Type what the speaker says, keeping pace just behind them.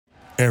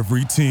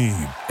Every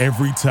team,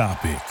 every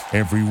topic,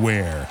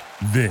 everywhere.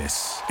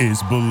 This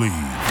is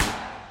Believe.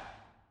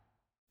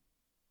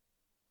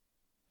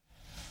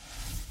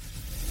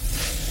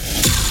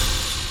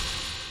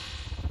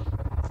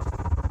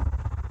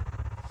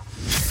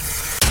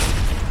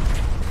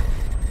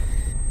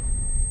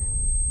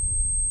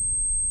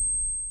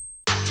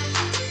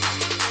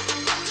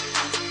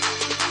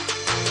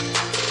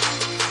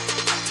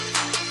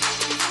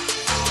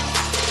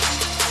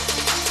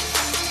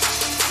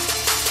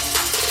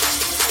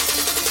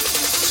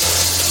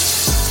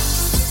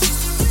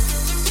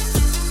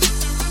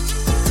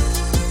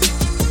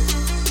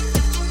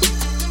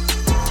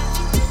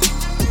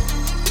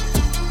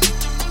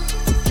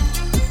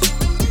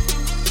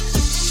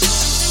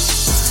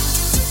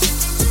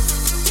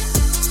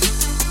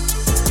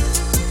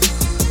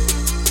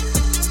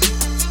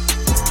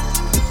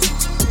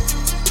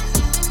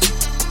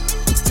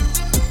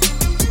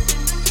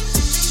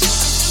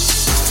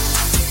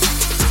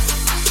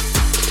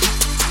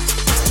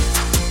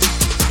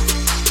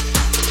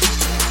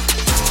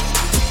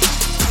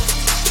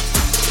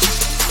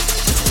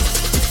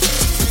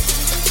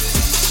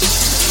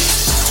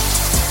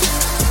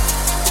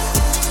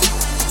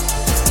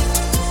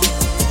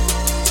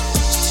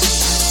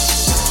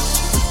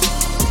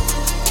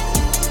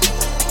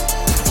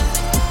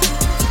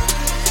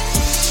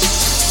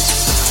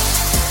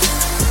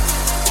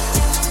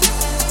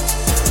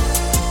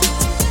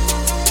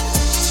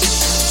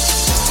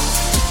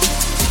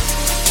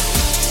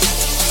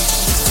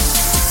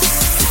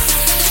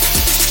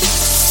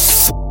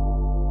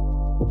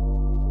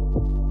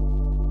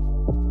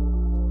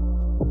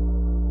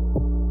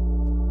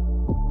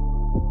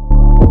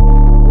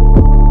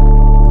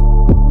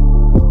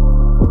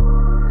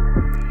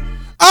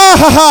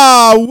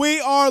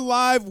 We are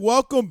live.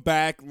 Welcome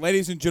back,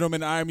 ladies and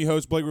gentlemen. I am your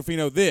host, Blake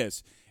Ruffino.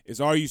 This is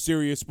Are You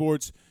Serious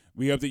Sports.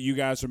 We hope that you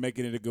guys are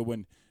making it a good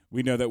one.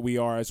 We know that we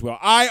are as well.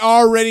 I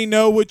already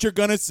know what you're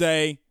going to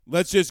say.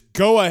 Let's just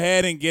go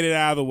ahead and get it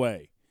out of the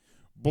way.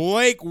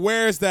 Blake,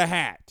 where's the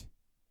hat?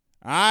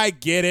 I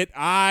get it.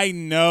 I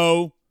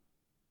know.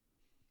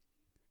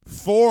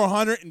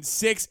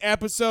 406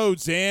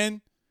 episodes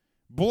in.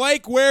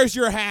 Blake, where's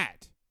your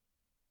hat?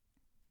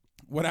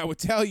 What I would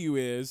tell you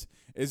is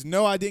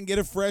no, I didn't get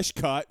a fresh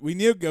cut. We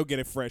need to go get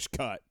a fresh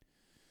cut.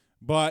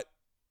 But,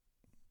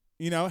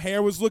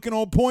 hair was looking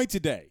on point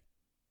today.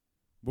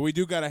 But we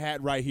do got a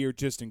hat right here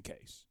just in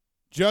case.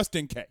 Just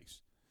in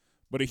case.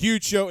 But a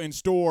huge show in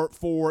store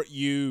for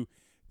you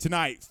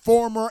tonight.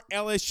 Former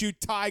LSU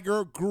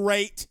Tiger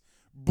great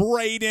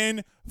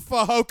Breiden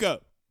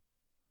Fehoko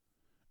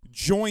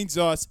joins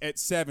us at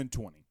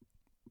 7:20.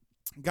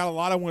 Got a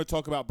lot I want to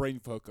talk about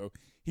Breiden Fehoko.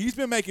 He's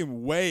been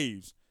making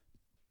waves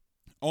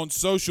on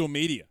social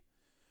media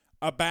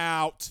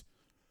about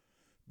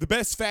the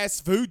best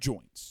fast food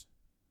joints.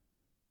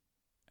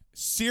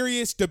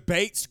 Serious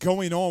debates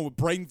going on with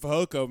Breiden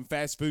Fehoko and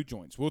fast food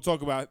joints. We'll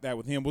talk about that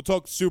with him. We'll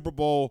talk Super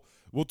Bowl.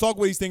 We'll talk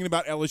what he's thinking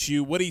about LSU,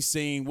 what he's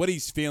seeing, what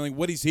he's feeling,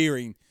 what he's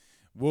hearing.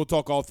 We'll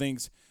talk all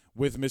things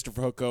with Mr.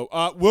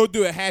 Fehoko. We'll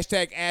do a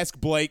hashtag Ask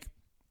Blake.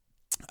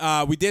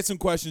 We did some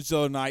questions the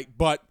other night,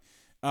 but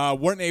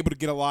weren't able to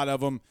get a lot of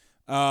them.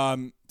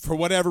 For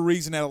whatever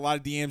reason, had a lot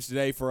of DMs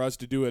today for us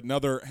to do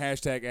another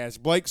hashtag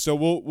Ask Blake, so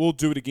we'll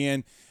do it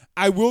again.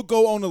 I will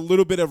go on a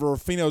little bit of a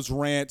Ruffino's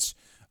rants.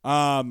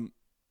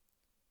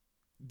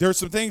 There's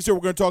some things that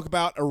we're going to talk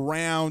about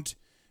around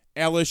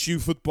LSU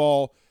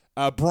football.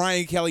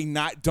 Brian Kelly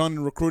not done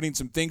in recruiting,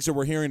 some things that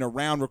we're hearing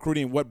around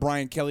recruiting and what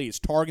Brian Kelly is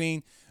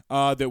targeting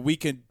that we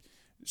can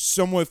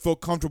somewhat feel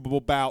comfortable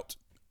about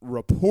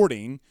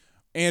reporting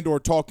and or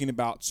talking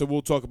about. So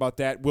we'll talk about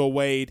that. Will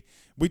Wade.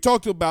 We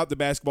talked about the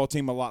basketball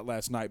team a lot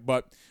last night,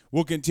 but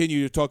we'll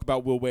continue to talk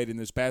about Will Wade and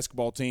this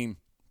basketball team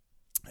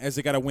as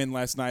they got a win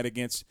last night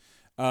against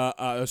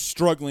a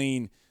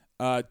struggling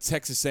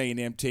Texas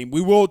A&M team. We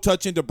will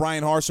touch into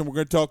Brian Harsin. We're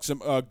going to talk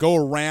some go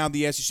around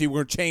the SEC. We're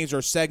going to change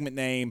our segment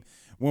name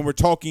when we're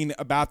talking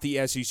about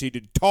the SEC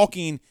to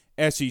Talking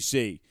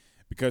SEC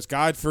because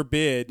God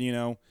forbid,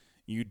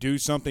 you do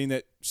something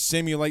that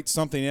simulates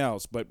something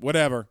else, but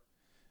whatever.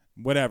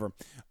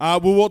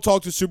 We'll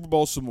talk to Super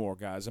Bowl some more,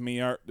 guys. I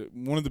mean,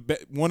 one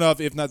of,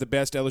 if not the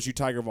best LSU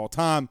Tiger of all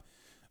time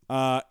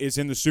is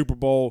in the Super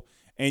Bowl,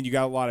 and you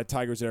got a lot of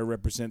Tigers that are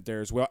represented there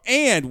as well.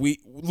 And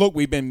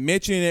we've been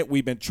mentioning it.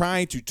 We've been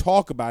trying to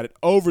talk about it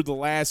over the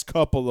last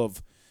couple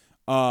of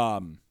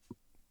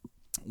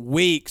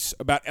weeks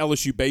about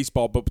LSU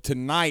baseball, but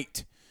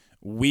tonight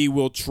we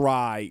will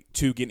try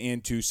to get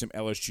into some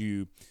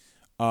LSU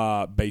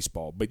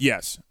baseball. But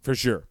yes, for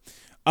sure.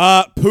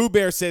 Pooh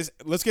Bear says,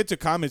 let's get to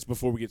comments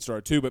before we get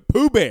started too, but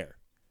Pooh Bear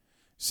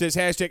says,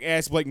 hashtag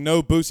Ask Blake,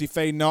 no Boosie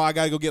Faye. No, I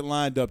got to go get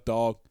lined up,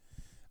 dog.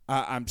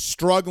 I'm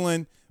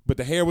struggling, but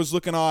the hair was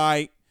looking all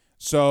right.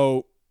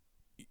 So,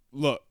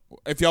 look,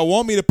 if y'all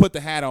want me to put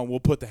the hat on, we'll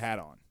put the hat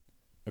on.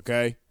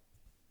 Okay?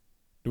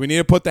 Do we need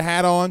to put the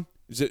hat on?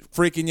 Is it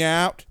freaking you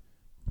out?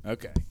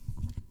 Okay.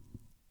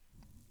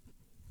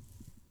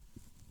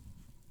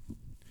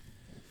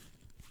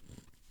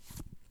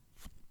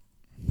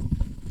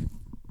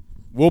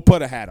 We'll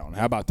put a hat on.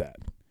 How about that?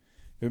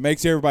 If it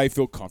makes everybody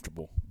feel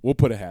comfortable, we'll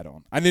put a hat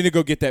on. I need to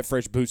go get that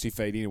fresh Boosie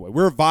fade anyway.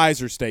 We're a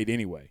Visor State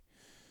anyway.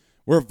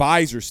 We're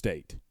Visor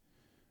State.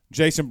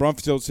 Jason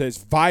Brumfield says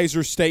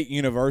Visor State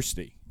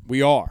University.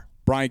 We are.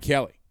 Brian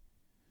Kelly.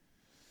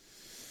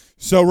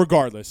 So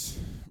regardless,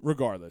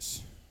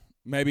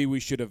 maybe we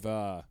should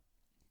have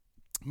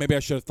maybe I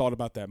should have thought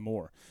about that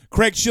more.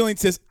 Craig Schilling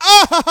says,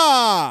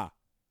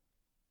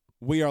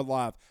 we are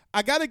live.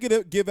 I got to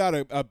give out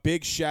a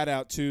big shout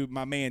out to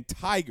my man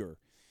Tiger.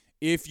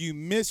 If you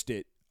missed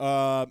it,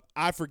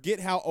 I forget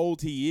how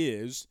old he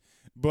is,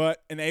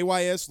 but an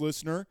AYS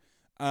listener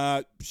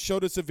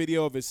showed us a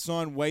video of his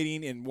son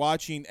waiting and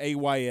watching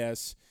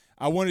AYS.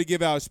 I wanted to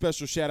give out a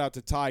special shout out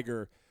to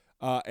Tiger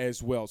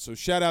as well. So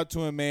shout out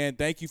to him, man.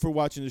 Thank you for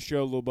watching the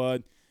show, little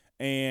bud.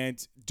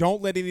 And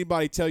don't let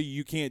anybody tell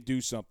you can't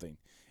do something.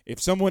 If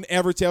someone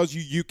ever tells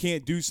you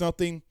can't do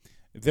something,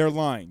 they're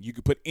lying. You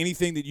can put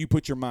anything that you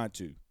put your mind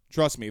to.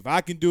 Trust me, if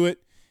I can do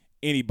it,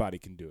 anybody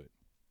can do it.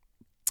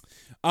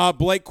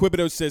 Blake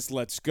Quibido says,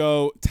 let's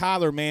go.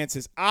 Tyler Mann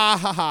says,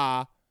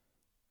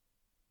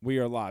 we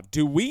are live.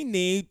 Do we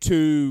need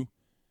to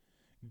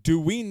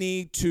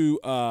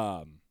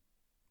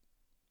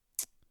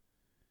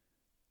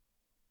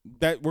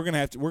that we're gonna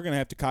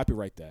have to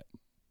copyright that.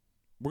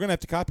 We're gonna have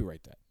to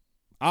copyright that.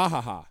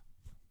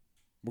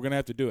 We're gonna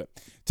have to do it.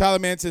 Tyler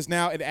Mann says,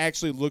 now it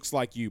actually looks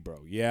like you,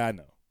 bro. Yeah, I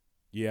know.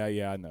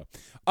 Yeah, I know.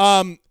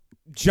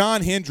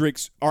 John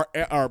Hendricks,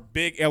 our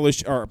big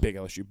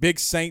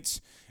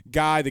Saints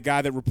guy, the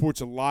guy that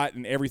reports a lot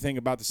and everything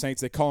about the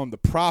Saints. They call him the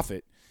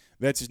Prophet.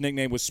 That's his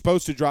nickname. Was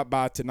supposed to drop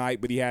by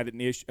tonight, but he had an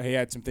issue. He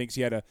had some things.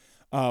 He had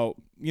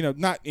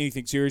not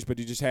anything serious, but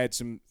he just had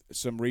some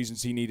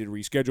reasons he needed to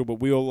reschedule. But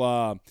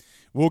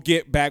we'll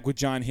get back with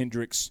John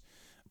Hendricks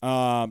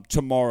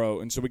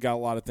tomorrow, and so we got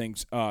a lot of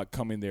things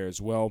coming there as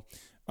well.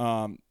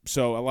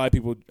 So a lot of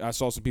people, I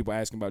saw some people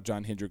asking about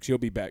John Hendricks. He'll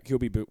be back. He'll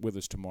be with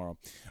us tomorrow.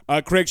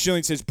 Craig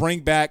Schilling says,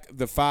 bring back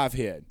the 5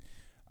 head.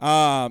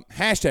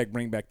 Hashtag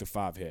bring back the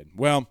 5 head.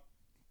 Well,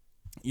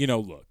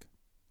 look,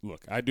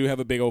 I do have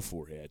a big old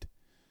forehead,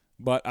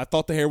 but I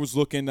thought the hair was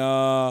looking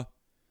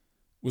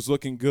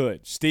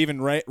good.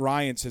 Stephen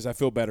Ryan says, I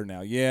feel better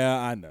now. Yeah,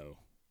 I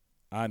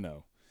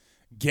know.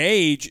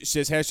 Gage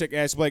says, hashtag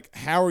ask Blake,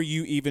 how are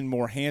you even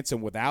more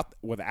handsome without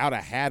a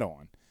hat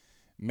on?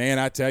 Man,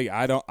 I tell you,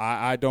 I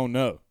don't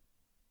know.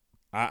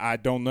 I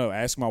don't know.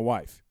 Ask my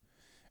wife.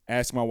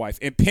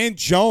 And Penn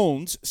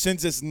Jones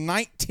sends us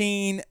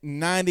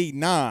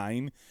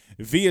 $19.99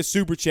 via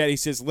Super Chat. He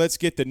says, let's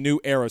get the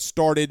new era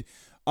started.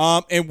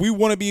 And we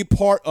want to be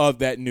part of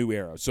that new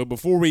era. So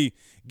before we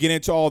get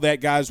into all that,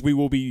 guys,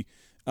 we've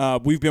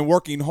been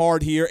working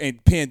hard here.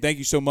 And Penn, thank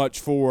you so much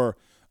for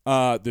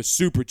the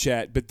Super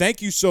Chat. But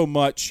thank you so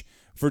much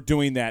for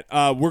doing that.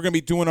 We're going to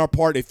be doing our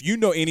part. If you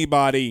know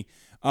anybody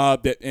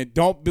and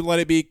don't let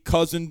it be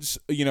cousins,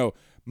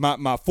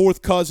 my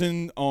fourth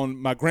cousin on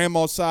my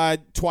grandma's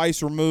side,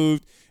 twice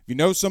removed. If you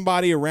know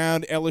somebody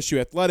around LSU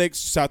athletics,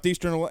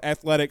 Southeastern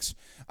athletics,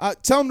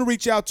 tell them to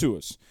reach out to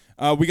us.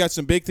 We got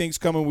some big things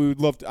coming.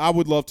 I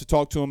would love to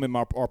talk to them, and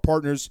our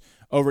partners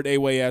over at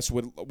AYS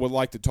would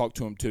like to talk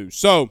to them too.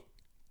 So,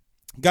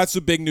 got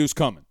some big news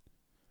coming.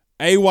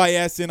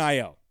 AYS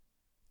NIL,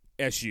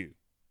 SU.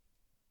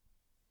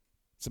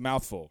 It's a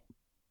mouthful.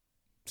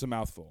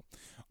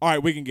 All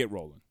right, we can get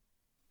rolling.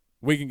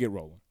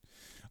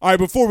 All right,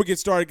 before we get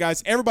started,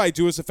 guys, everybody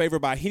do us a favor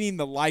by hitting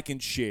the like and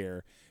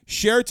share.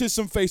 Share it to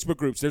some Facebook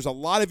groups. There's a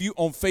lot of you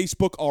on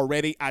Facebook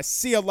already. I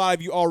see a lot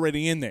of you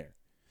already in there.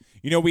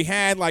 We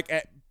had,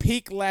 at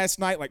peak last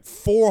night,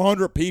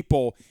 400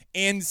 people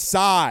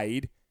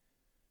inside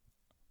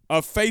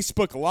of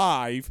Facebook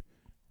Live.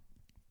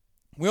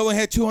 We only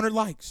had 200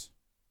 likes.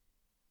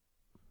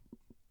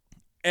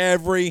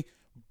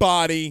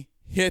 Everybody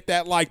hit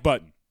that like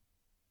button.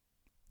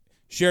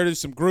 Share to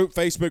some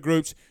Facebook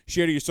groups.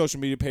 Share to your social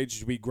media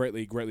pages. We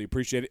greatly, greatly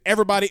appreciate it.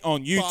 Everybody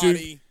on YouTube.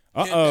 Hit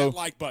that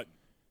like button.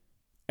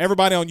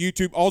 Everybody on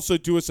YouTube, also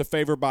do us a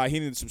favor by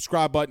hitting the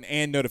subscribe button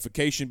and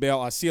notification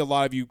bell. I see a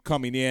lot of you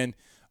coming in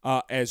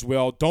as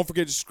well. Don't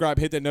forget to subscribe.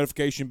 Hit that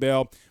notification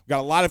bell. We've got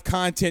a lot of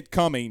content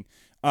coming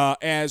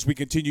as we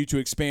continue to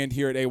expand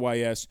here at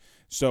AYS.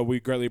 So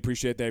we greatly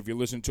appreciate that. If you're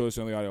listening to us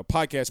on the audio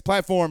podcast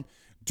platform,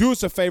 do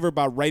us a favor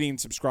by rating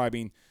and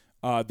subscribing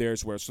there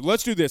as well. So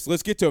let's do this.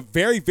 Let's get to a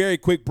very, very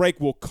quick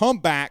break. We'll come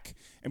back,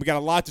 and we got a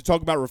lot to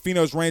talk about.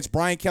 Rufino's Rants,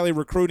 Brian Kelly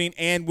recruiting,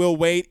 and Will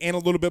Wade, and a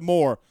little bit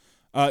more.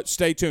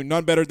 Stay tuned.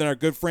 None better than our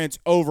good friends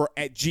over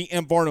at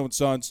GM Varno &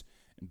 Sons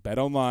and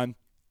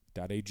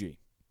betonline.ag.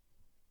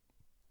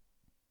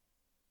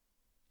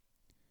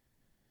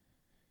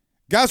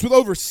 Guys, with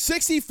over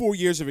 64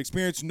 years of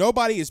experience,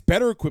 nobody is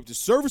better equipped to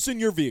servicing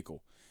your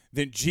vehicle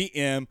than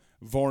GM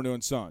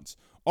Varno & Sons.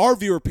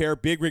 RV repair,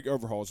 big rig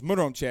overhauls,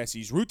 motorhome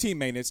chassis, routine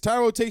maintenance, tire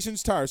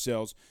rotations, tire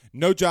sales.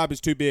 No job is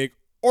too big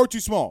or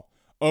too small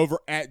over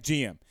at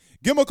GM.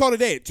 Give them a call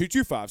today at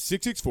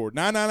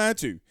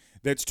 225-664-9992.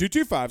 That's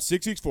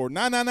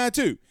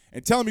 225-664-9992.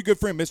 And tell them your good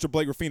friend, Mr.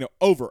 Blake Rufino,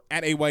 over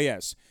at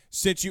AYS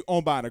sent you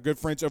on by our good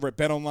friends over at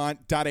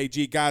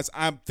betonline.ag. Guys,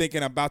 I'm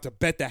thinking I'm about to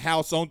bet the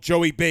house on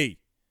Joey B.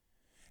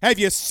 Have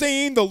you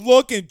seen the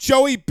look in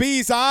Joey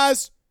B's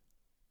eyes?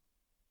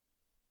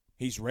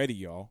 He's ready,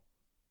 y'all.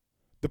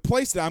 The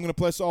place that I'm going to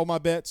place all my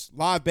bets,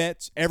 live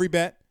bets, every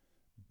bet,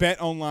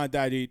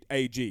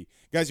 betonline.ag.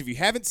 Guys, if you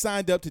haven't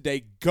signed up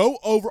today, go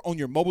over on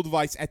your mobile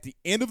device at the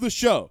end of the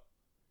show.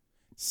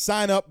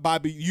 Sign up by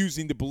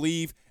using the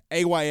Believe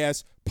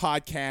AYS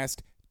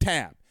podcast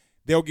tab.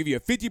 They'll give you a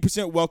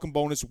 50% welcome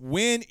bonus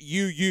when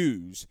you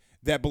use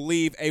that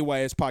Believe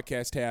AYS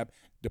podcast tab.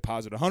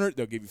 Deposit $100,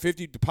 they'll give you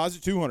 $50.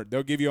 Deposit $200,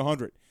 they'll give you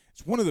 $100.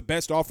 It's one of the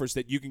best offers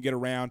that you can get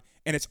around,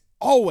 and it's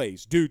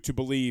always due to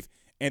Believe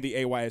and the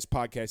AYS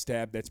podcast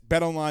tab. That's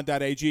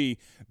betonline.ag.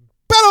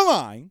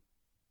 Betonline.ag.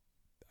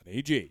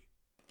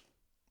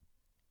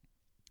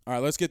 All right,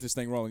 let's get this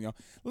thing rolling, y'all.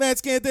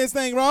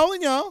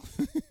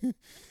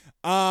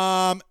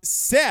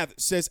 Seth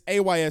says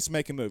AYS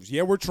making moves.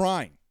 Yeah, we're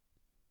trying.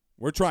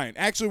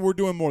 Actually, we're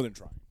doing more than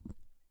trying.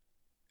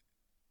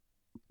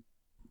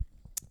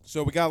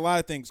 So we got a lot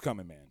of things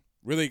coming, man.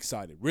 Really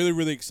excited. Really,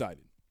 really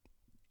excited.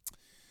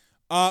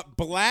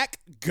 Black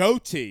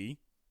Goatee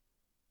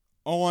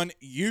on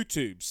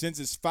YouTube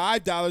sends us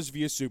 $5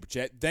 via Super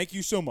Chat. Thank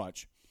you so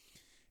much.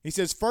 He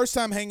says, first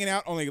time hanging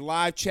out on a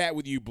live chat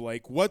with you,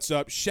 Blake. What's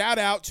up? Shout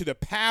out to the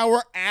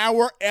Power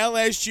Hour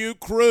LSU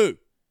crew.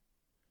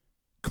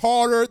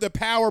 Carter, the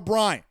Power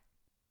Bryant.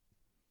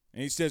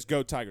 And he says,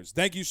 go Tigers.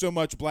 Thank you so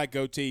much, Black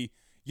Goatee.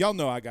 Y'all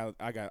know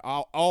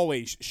I'll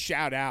always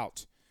shout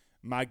out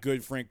my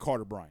good friend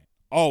Carter Bryant.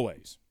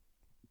 Always.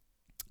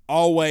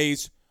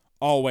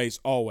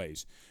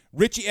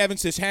 Richie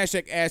Evans says,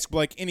 hashtag Ask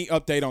Blake, any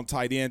update on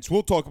tight ends?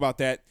 We'll talk about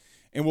that,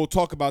 and we'll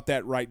talk about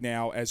that right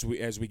now as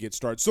we get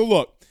started. So,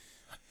 look,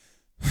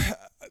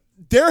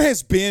 there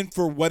has been,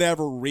 for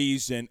whatever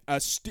reason,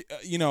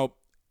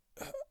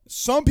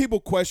 some people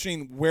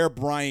questioning where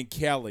Brian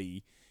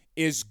Kelly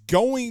is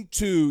going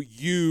to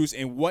use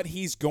and what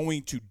he's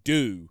going to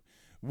do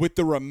with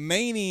the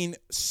remaining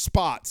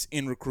spots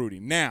in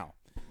recruiting. Now,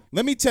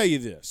 let me tell you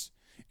this,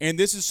 and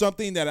this is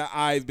something that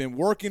I've been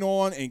working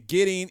on and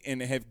getting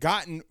and have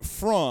gotten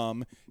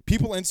from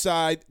people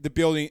inside the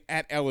building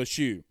at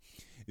LSU.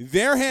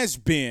 There has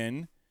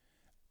been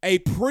a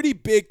pretty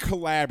big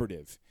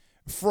collaborative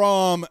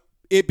from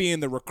it being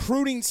the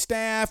recruiting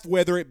staff,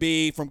 whether it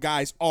be from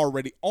guys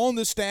already on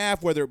the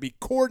staff, whether it be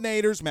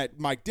coordinators,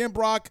 Mike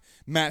Denbrock,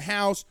 Matt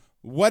House,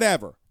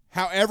 whatever,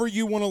 however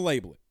you want to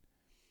label it,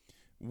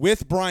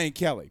 with Brian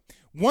Kelly.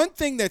 One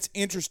thing that's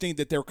interesting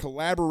that they're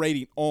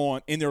collaborating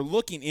on and they're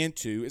looking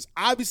into is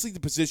obviously the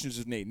positions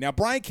of need. Now,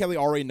 Brian Kelly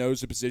already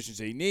knows the positions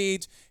that he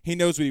needs. He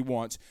knows what he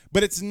wants.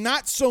 But it's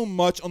not so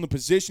much on the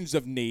positions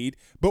of need,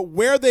 but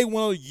where they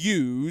want to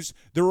use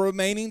the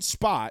remaining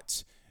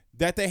spots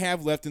that they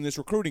have left in this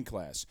recruiting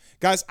class.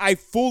 Guys, I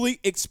fully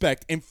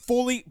expect and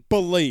fully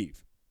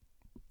believe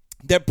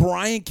that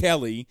Brian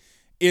Kelly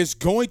is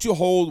going to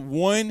hold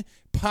one,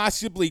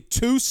 possibly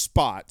two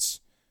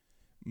spots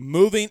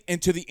moving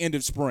into the end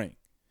of spring.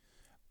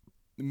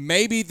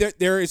 Maybe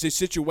there is a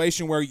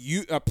situation where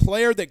a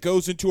player that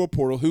goes into a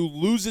portal who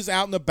loses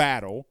out in the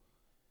battle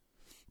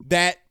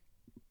that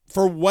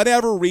for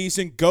whatever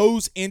reason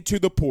goes into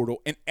the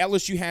portal and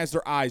LSU has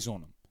their eyes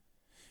on him.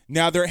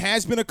 Now, there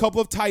has been a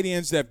couple of tight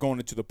ends that have gone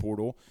into the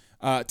portal,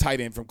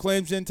 tight end from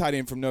Clemson, tight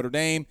end from Notre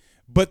Dame,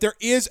 but there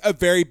is a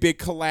very big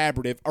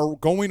collaborative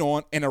going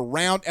on and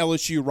around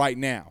LSU right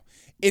now.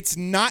 It's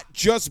not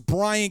just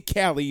Brian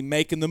Kelly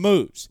making the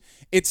moves.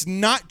 It's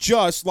not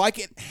just like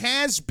it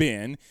has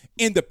been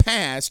in the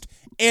past,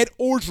 Ed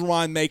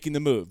Orgeron making the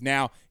move.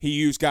 Now, he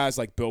used guys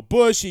like Bill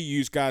Bush. He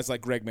used guys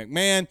like Greg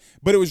McMahon.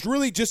 But it was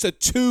really just a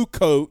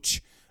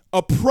two-coach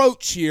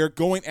approach here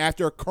going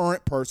after a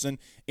current person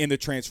in the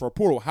transfer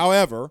portal.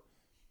 However,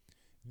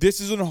 this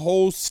is a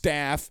whole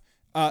staff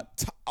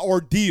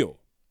ordeal.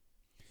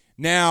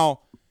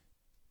 Now,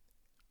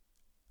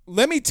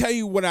 let me tell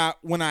you when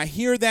I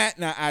hear that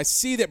and I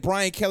see that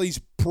Brian Kelly's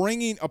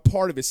bringing a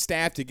part of his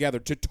staff together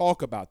to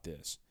talk about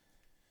this,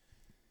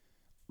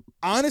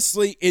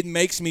 honestly, it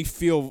makes me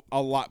feel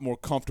a lot more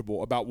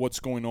comfortable about what's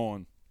going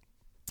on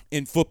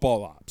in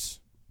football ops.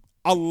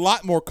 A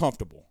lot more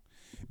comfortable.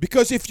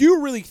 Because if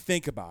you really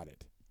think about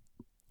it,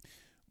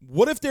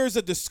 what if there's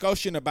a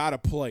discussion about a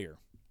player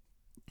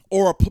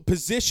or a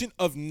position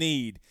of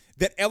need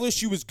that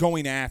LSU is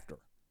going after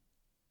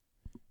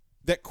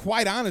that,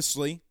 quite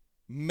honestly,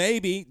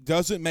 maybe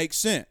doesn't make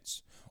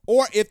sense?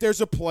 Or if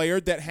there's a player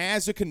that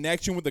has a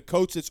connection with the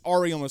coach that's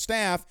already on the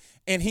staff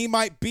and he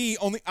might be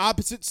on the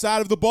opposite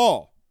side of the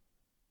ball.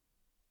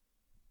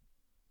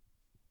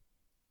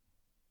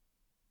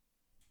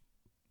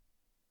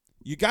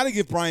 You got to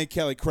give Brian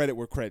Kelly credit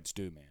where credit's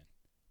due, man.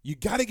 You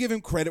got to give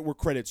him credit where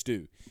credit's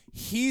due.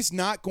 He's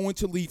not going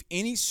to leave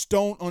any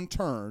stone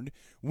unturned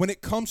when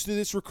it comes to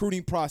this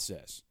recruiting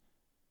process.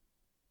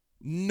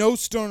 No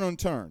stone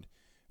unturned.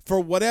 For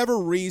whatever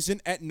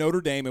reason at Notre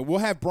Dame, and we'll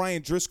have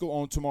Brian Driscoll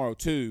on tomorrow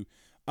too,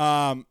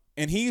 and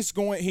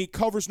he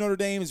covers Notre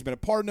Dame, has been a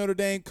part of Notre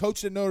Dame,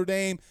 coached at Notre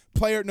Dame,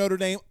 player at Notre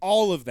Dame,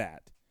 all of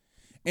that.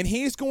 And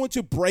he's going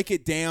to break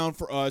it down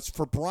for us,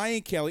 for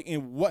Brian Kelly,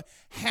 and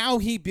how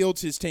he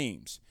builds his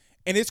teams.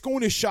 And it's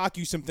going to shock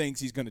you, some things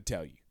he's going to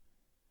tell you.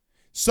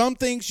 Some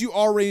things you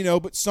already know,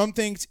 but some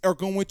things are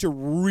going to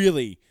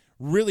really,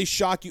 really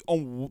shock you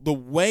on the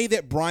way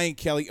that Brian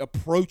Kelly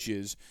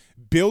approaches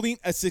building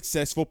a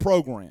successful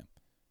program.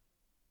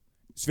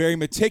 It's very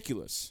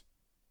meticulous.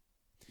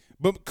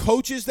 But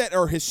coaches that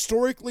are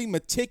historically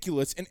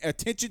meticulous and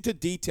attention to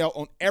detail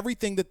on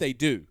everything that they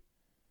do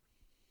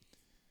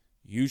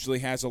usually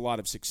has a lot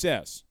of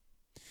success.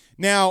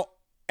 Now,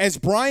 as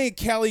Brian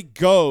Kelly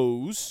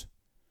goes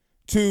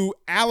to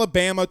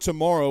Alabama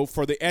tomorrow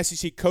for the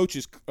SEC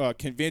coaches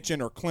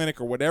convention or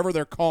clinic or whatever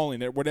they're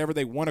calling it, whatever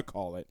they want to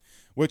call it,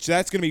 which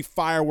that's going to be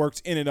fireworks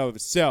in and of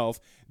itself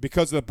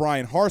because of the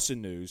Brian Harsin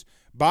news.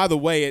 By the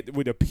way, it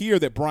would appear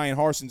that Brian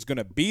Harsin's going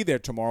to be there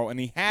tomorrow, and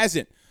he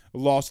hasn't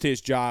lost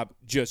his job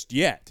just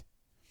yet.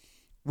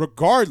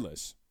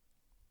 Regardless,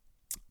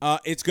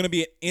 it's going to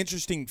be an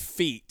interesting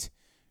feat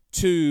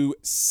to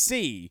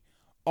see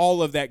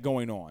all of that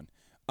going on.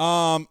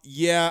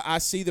 Yeah, I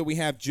see that we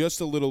have just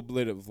a little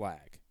bit of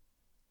lag.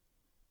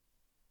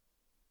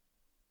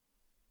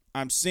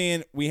 I'm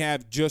seeing we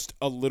have just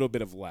a little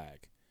bit of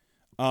lag.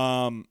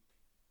 But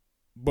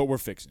we're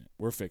fixing it.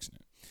 We're fixing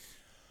it.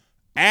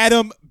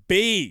 Adam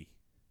B.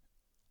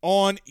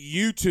 on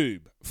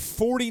YouTube,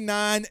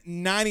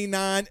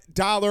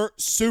 $49.99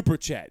 super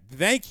chat.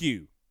 Thank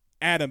you,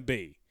 Adam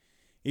B.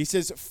 He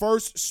says,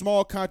 first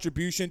small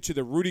contribution to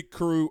the Rudy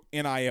Crew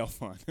NIL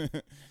fund.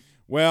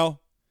 Well,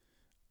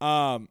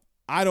 I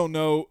don't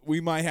know.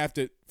 We might have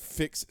to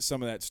fix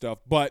some of that stuff.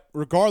 But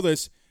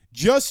regardless,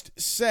 just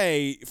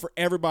say for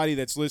everybody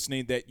that's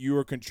listening that you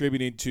are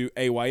contributing to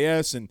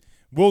AYS, and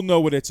we'll know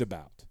what it's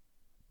about.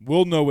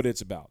 We'll know what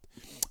it's about.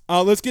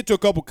 Let's get to a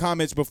couple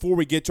comments before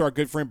we get to our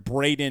good friend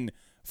Braden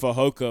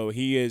Fajoko.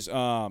 He is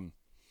going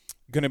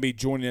to be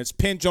joining us.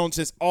 Penn Jones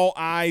says, all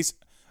eyes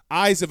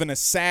of an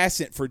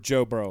assassin for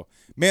Joe Burrow.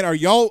 Man, are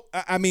y'all –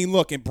 I mean,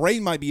 look, and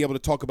Braden might be able to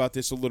talk about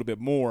this a little bit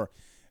more.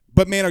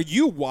 But, man, are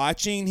you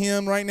watching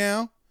him right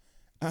now?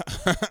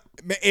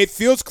 It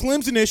feels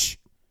Clemson-ish.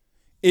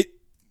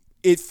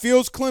 It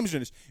feels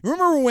Clemson-ish.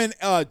 Remember when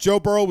Joe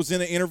Burrow was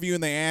in an interview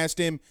and they asked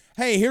him,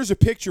 hey, here's a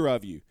picture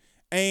of you.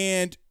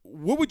 And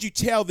what would you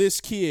tell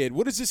this kid?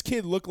 What does this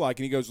kid look like?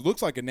 And he goes,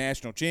 looks like a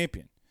national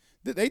champion.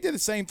 They did the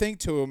same thing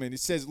to him, and he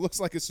says, looks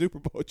like a Super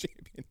Bowl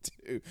champion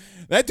too.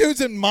 That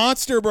dude's a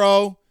monster,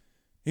 bro.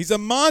 He's a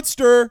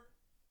monster.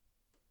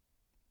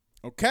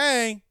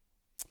 Okay.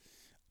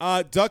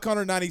 Duck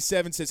Hunter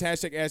 97 says,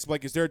 hashtag Ask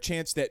Blake, is there a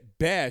chance that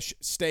Besh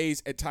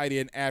stays at tight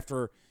end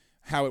after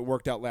how it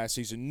worked out last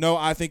season? No,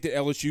 I think that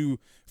LSU,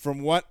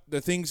 from what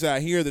the things that I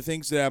hear, the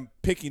things that I'm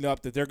picking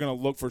up, that they're going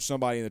to look for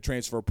somebody in the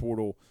transfer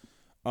portal.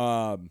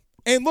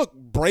 And look,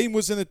 Braden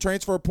was in the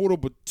transfer portal,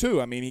 but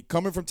too. I mean, he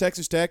coming from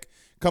Texas Tech,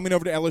 coming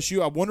over to LSU.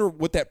 I wonder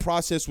what that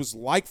process was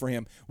like for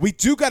him. We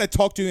do got to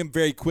talk to him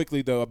very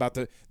quickly, though, about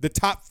the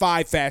top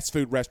 5 fast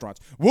food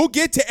restaurants. We'll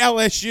get to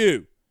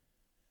LSU.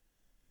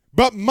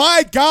 But,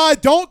 my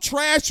God, don't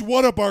trash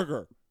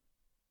Whataburger.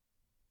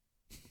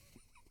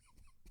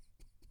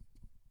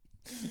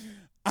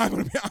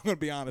 I'm gonna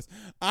be honest.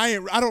 I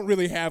don't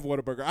really have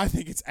Whataburger. I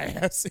think it's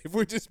ass, if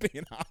we're just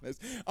being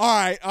honest. All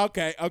right,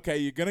 okay.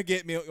 You're gonna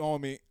get me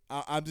on me.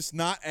 I'm just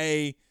not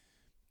a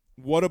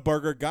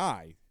Whataburger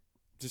guy.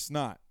 Just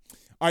not.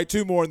 All right,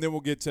 2 more, and then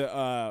we'll get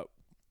to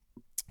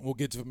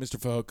Mr.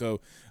 Fajoko.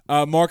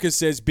 Marcus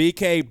says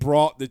BK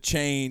brought to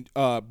change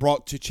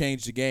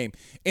the game,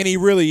 and he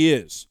really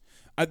is.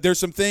 There's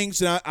some things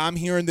that I'm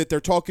hearing that they're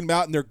talking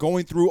about and they're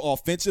going through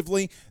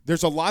offensively.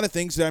 There's a lot of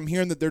things that I'm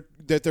hearing that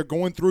they're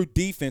going through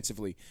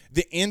defensively.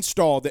 The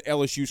install that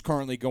LSU is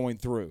currently going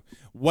through.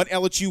 What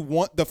LSU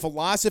want, the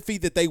philosophy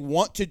that they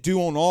want to do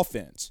on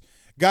offense.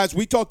 Guys,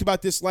 we talked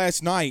about this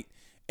last night,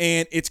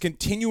 and it's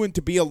continuing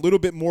to be a little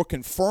bit more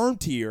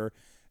confirmed here.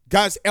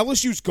 Guys,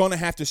 LSU's going to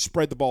have to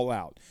spread the ball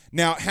out.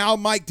 Now, how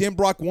Mike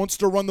Denbrock wants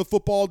to run the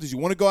football, does he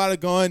want to go out of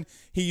gun?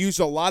 He used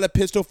a lot of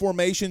pistol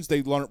formations.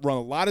 They run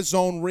a lot of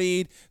zone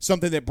read,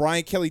 something that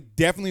Brian Kelly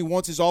definitely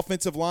wants his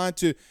offensive line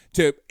to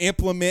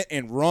implement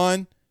and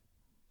run.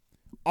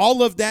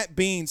 All of that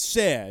being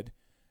said,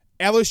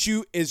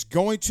 LSU is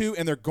going to,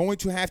 and they're going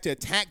to have to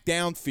attack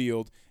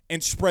downfield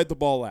and spread the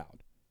ball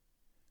out.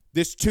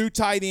 This 2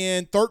 tight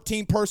end,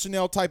 13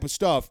 personnel type of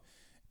stuff,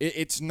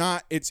 it's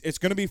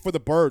going to be for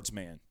the birds,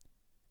 man.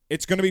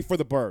 It's going to be for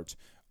the birds.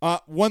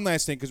 One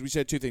last thing, because we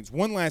said 2 things.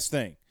 One last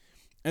thing,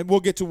 and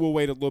we'll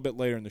wait a little bit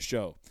later in the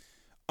show.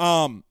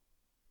 The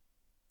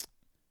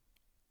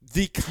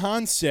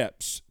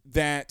concepts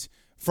that,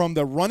 from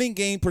the running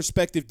game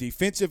perspective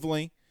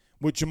defensively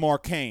with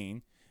Jamar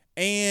Cain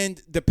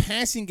and the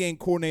passing game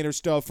coordinator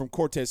stuff from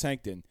Cortez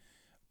Hankton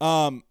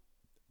are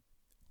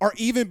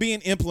even being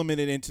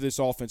implemented into this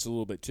offense a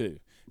little bit too.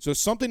 So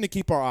something to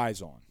keep our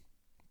eyes on.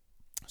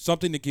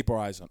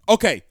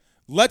 Okay,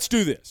 let's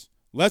do this.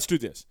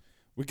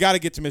 We got to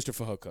get to Mr.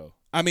 Fajoko.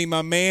 I mean,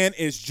 my man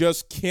is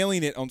just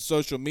killing it on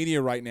social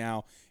media right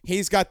now.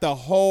 He's got the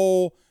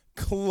whole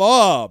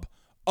club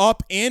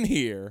up in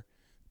here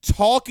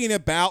talking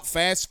about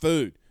fast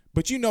food.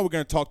 But we're going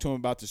to talk to him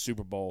about the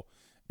Super Bowl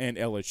and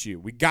LSU.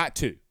 We got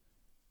to.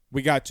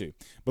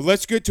 But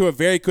let's get to a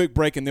very quick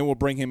break, and then we'll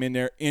bring him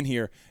in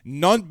here.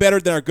 None better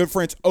than our good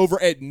friends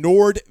over at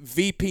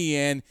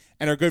NordVPN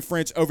and our good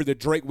friends over the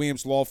Drake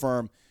Williams Law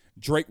Firm,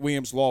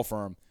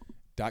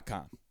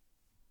 drakewilliamslawfirm.com.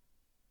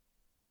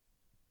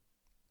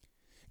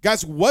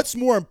 Guys, what's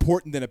more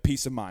important than a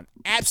peace of mind?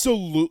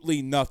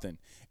 Absolutely nothing.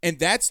 And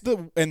that's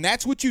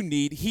what you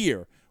need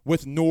here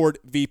with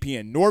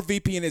NordVPN.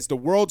 NordVPN is the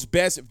world's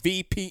best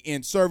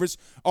VPN service,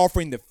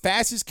 offering the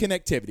fastest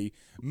connectivity,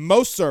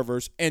 most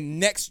servers, and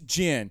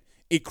next-gen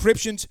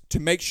encryptions to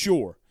make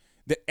sure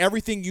that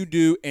everything you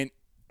do and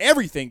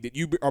everything that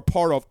you are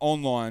part of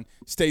online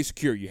stays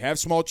secure. You have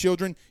small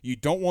children. You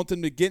don't want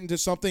them to get into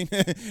something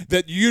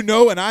that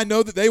and I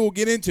know that they will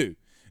get into.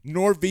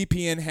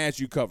 NordVPN has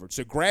you covered.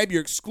 So grab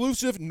your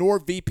exclusive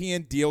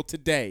NordVPN deal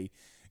today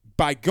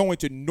by going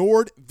to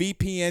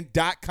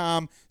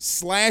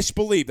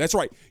nordvpn.com/believe. That's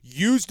right.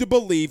 Use the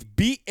Believe,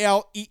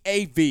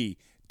 BLEAV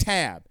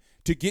tab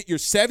to get your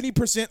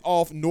 70%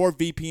 off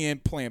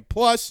NordVPN Plan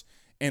Plus,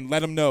 and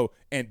let them know,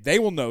 and they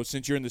will know,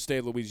 since you're in the state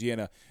of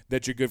Louisiana,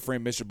 that your good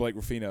friend Mr. Blake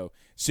Ruffino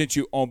sent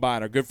you on by.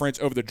 And our good friends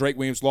over the Drake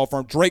Williams Law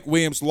Firm,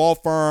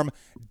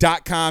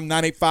 drakewilliamslawfirm.com,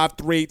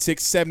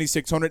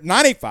 985-386-7600.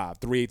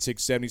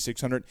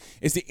 985-386-7600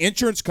 is the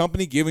insurance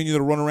company giving you the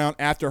runaround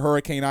after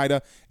Hurricane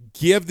Ida.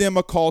 Give them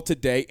a call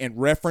today in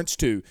reference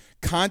to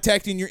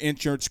contacting your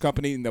insurance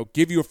company, and they'll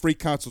give you a free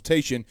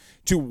consultation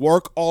to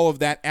work all of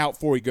that out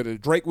for you. Go to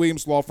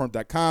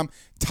drakewilliamslawfirm.com.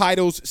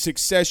 Titles,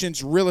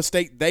 successions, real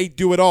estate, they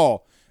do it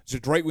all. It's the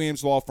Drake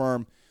Williams Law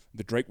Firm,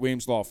 the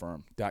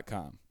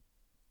drakewilliamslawfirm.com.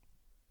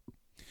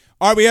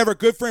 All right, we have our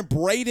good friend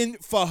Braden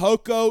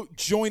Fehoko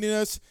joining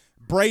us.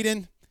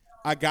 Braden,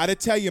 I got to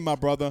tell you, my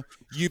brother,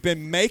 you've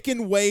been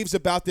making waves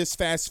about this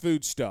fast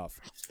food stuff.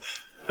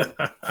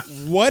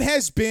 What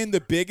has been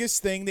the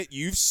biggest thing that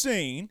you've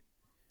seen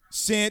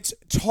since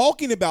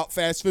talking about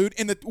fast food?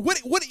 And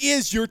what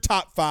is your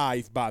top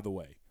 5, by the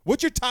way?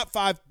 What's your top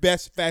 5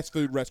 best fast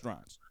food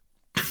restaurants?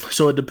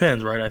 So it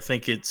depends, right? I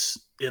think it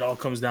all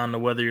comes down to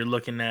whether you're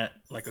looking at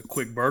like a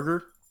quick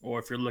burger or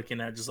if you're looking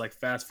at just like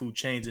fast food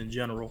chains in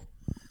general.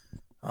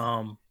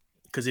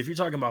 Because if you're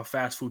talking about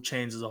fast food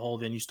chains as a whole,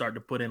 then you start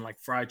to put in like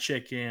fried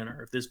chicken,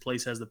 or if this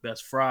place has the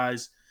best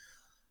fries.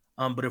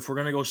 But if we're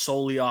going to go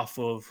solely off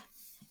of,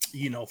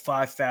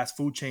 5 fast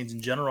food chains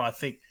in general, I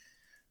think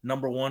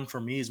number 1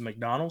 for me is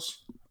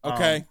McDonald's.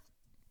 Okay.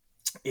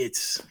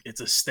 It's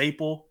a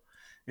staple.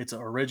 It's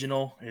an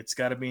original. It's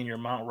got to be in your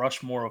Mount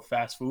Rushmore of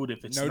fast food.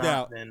 If it's no not,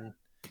 doubt. then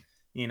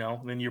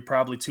you're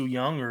probably too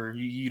young, or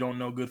you don't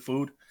know good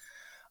food.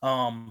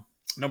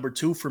 Number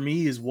 2 for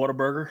me is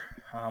Whataburger.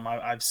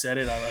 I've said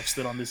it. I've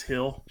stood on this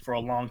hill for a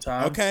long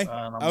time. Okay.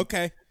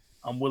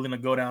 I'm willing to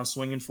go down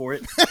swinging for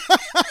it.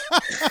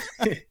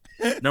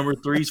 Number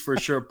 3 is for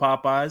sure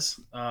Popeyes.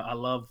 I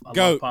love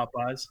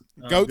Popeyes.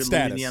 Goat good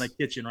status. Louisiana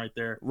kitchen right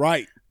there.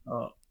 Right.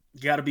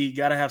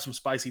 Gotta have some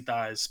spicy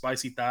thighs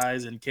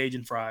and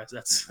Cajun fries.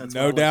 That's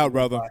no doubt,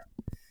 brother.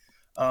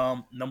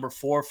 Number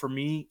 4 for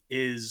me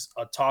is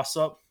a toss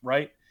up,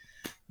 right?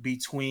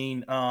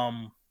 Between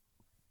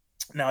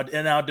now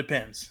it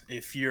depends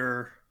if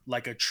you're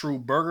like a true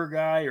burger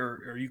guy,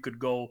 or you could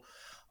go,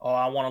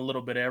 I want a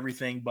little bit of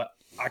everything, but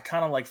I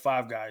kind of like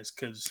Five Guys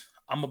because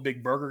I'm a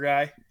big burger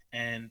guy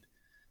and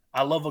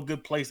I love a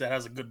good place that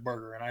has a good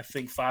burger. And I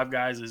think Five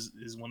Guys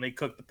is when they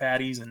cook the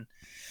patties, and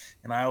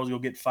I always go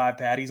get 5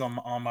 patties on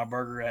my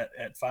burger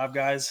at Five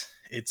Guys.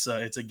 It's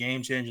a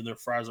game changer. Their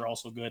fries are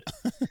also good.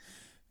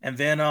 And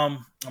then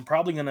I'm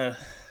probably gonna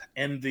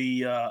end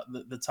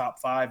the top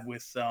 5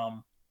 with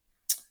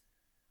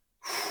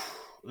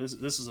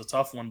this is a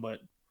tough one, but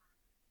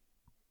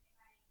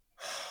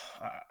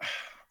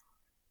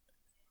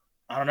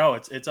I don't know.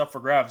 It's up for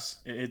grabs.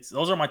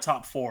 Those are my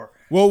top 4.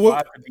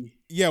 Well,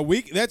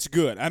 that's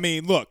good. I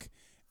mean, look,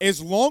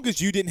 as long as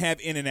you didn't have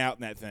In-N-Out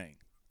in that thing,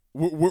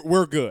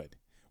 we're good.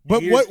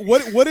 But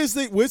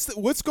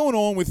what's going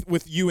on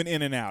with you and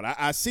In-N-Out?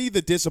 I see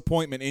the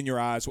disappointment in your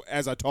eyes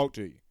as I talk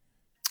to you.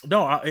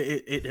 No,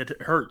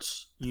 it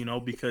hurts,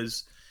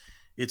 because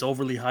it's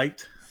overly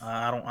hyped.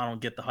 I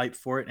don't get the hype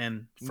for it,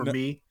 and for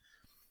me,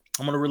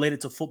 I'm gonna relate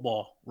it to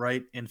football,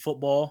 right? In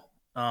football,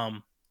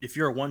 if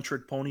you're a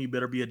one-trick pony, you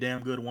better be a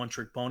damn good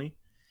one-trick pony.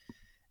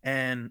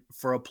 And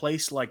for a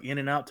place like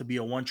In-N-Out to be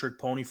a one-trick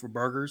pony for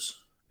burgers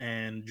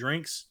and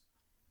drinks,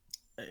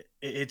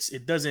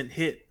 it doesn't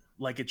hit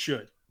like it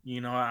should.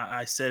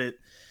 I said it.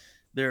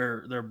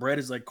 Their bread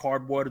is like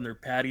cardboard, and their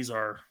patties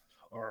are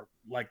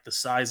like the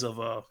size of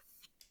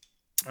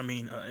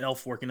an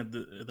elf working at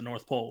the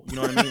North Pole. You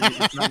know what I mean?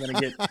 It's not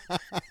gonna get.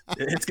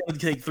 It's gonna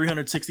take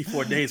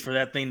 364 days for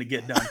that thing to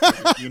get done.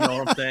 You know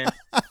what I'm saying?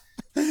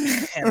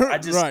 And I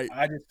just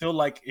feel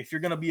like if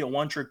you're gonna be a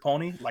one-trick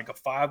pony, like a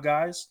Five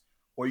Guys,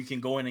 or you can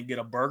go in and get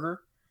a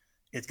burger,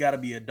 it's got to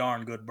be a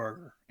darn good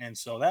burger. And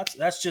so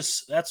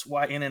that's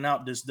why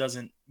In-N-Out just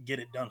doesn't get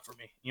it done for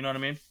me. You know what I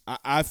mean?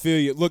 I feel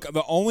you. Look,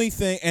 the only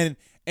thing, and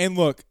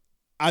look,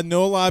 I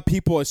know a lot of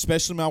people,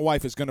 especially my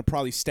wife, is going to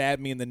probably stab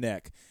me in the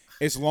neck.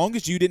 As long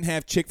as you didn't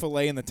have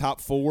Chick-fil-A in the top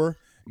 4,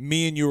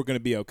 me and you are going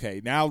to be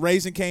okay. Now,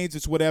 Raising Cane's,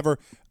 it's whatever.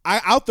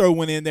 I'll throw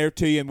one in there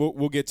to you, and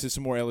we'll get to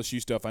some more LSU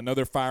stuff. I know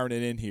they're firing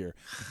it in here,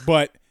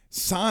 but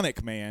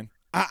Sonic, man,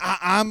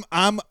 I'm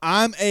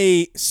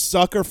a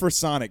sucker for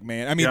Sonic,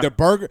 man. I mean, the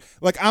burger,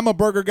 like I'm a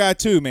burger guy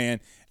too, man,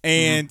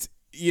 and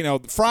you know,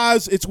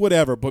 fries, it's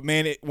whatever. But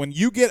man, when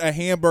you get a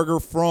hamburger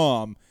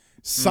from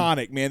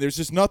Sonic, man, there's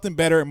just nothing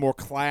better and more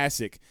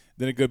classic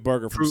than a good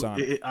burger from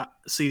Sonic.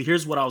 See,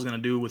 here's what I was going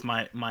to do with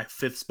my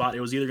 5th spot.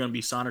 It was either going to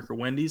be Sonic or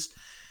Wendy's.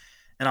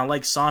 And I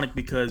like Sonic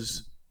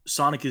because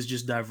Sonic is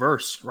just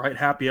diverse, right?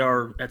 Happy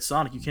hour at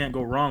Sonic, you can't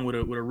go wrong with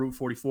a Route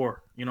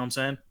 44. You know what I'm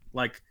saying?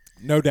 Like,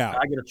 no doubt.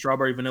 I get a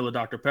strawberry vanilla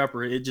Dr.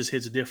 Pepper. It just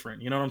hits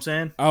different. You know what I'm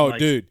saying? Oh, like,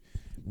 dude.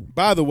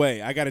 By the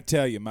way, I got to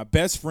tell you, my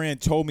best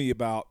friend told me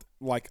about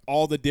like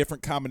all the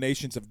different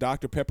combinations of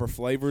Dr. Pepper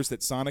flavors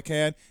that Sonic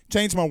had.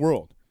 Changed my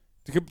world.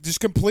 Just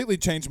completely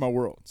changed my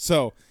world.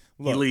 So,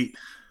 look. Elite.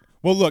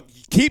 Well, look,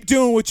 keep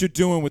doing what you're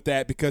doing with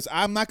that because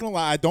I'm not gonna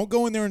lie, I don't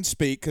go in there and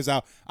speak because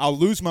I'll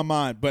lose my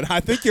mind. But I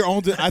think you're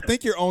on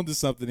to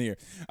something here.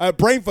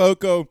 Brain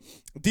Foco,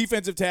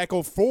 defensive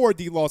tackle for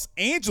the Los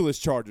Angeles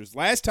Chargers.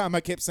 Last time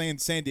I kept saying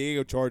San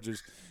Diego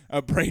Chargers.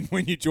 Brain,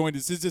 when you joined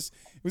us, it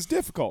was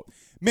difficult.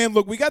 Man,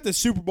 look, we got the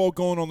Super Bowl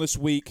going on this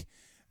week.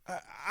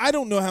 I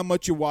don't know how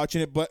much you're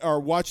watching it, but are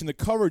watching the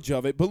coverage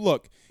of it. But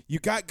look, you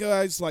got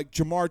guys like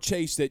Jamar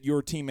Chase that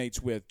you're teammates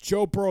with,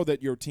 Joe Burrow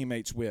that you're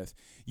teammates with.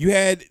 You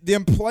had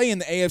them play in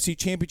the AFC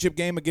Championship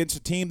game against a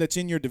team that's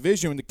in your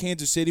division, in the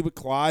Kansas City with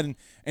Clyde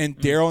and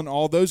Darryl and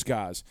all those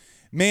guys.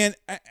 Man,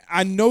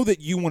 I know that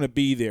you want to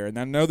be there, and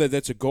I know that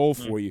that's a goal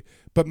for you.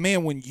 But,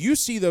 man, when you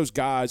see those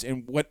guys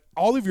and what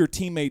all of your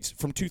teammates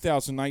from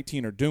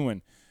 2019 are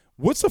doing,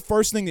 what's the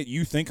first thing that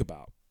you think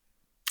about?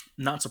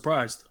 Not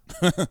surprised.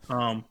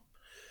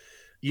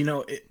 You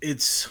know,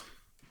 it's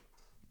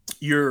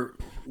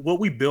what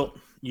we built,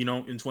 you know,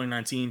 in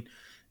 2019.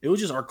 It was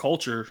just our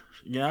culture.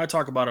 You know, I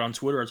talk about it on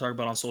Twitter. I talk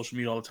about it on social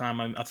media all the time.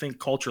 I think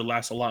culture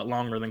lasts a lot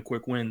longer than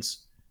quick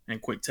wins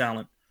and quick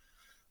talent.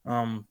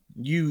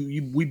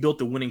 We built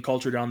the winning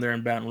culture down there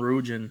in Baton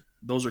Rouge, and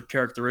those are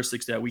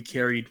characteristics that we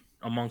carried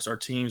amongst our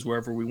teams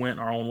wherever we went,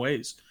 our own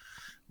ways.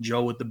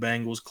 Joe with the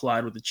Bengals,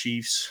 Clyde with the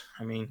Chiefs.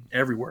 I mean,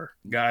 everywhere.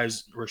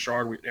 Guys,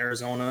 Rashard with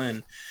Arizona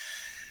and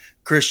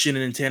Christian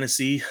in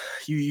Tennessee.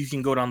 You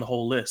can go down the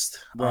whole list.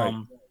 Right.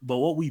 But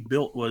what we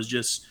built was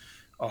just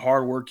a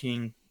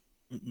hardworking,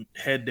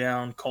 head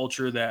down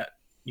culture that,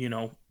 you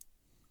know,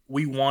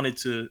 we wanted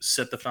to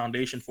set the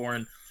foundation for.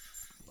 And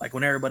like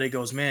when everybody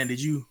goes, man,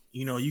 did you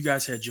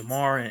guys had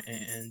Jamar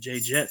and Jay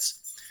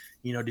Jets,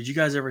 you know, did you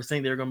guys ever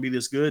think they were going to be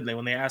this good? And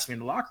when they asked me in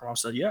the locker room, I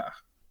said, yeah,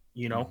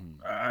 you know,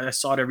 I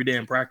saw it every day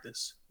in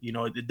practice. You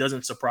know, it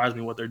doesn't surprise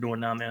me what they're doing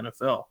now in the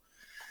NFL.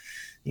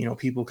 You know,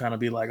 people kind of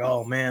be like,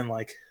 oh man,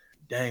 like,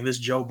 dang, this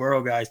Joe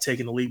Burrow guy is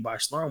taking the league by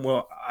storm.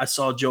 Well, I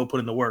saw Joe put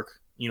in the work,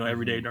 you know,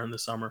 every day during the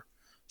summer.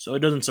 So it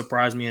doesn't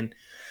surprise me, and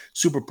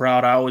super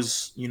proud.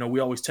 We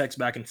always text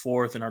back and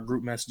forth in our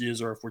group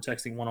messages or if we're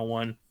texting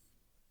one-on-one.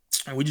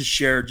 And we just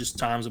share just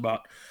times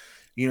about,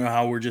 you know,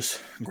 how we're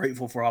just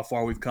grateful for how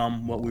far we've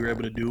come, what we were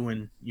able to do.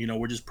 And, you know,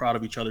 we're just proud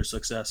of each other's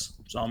success.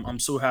 So I'm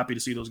so happy to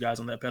see those guys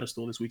on that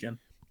pedestal this weekend.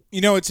 You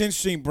know, it's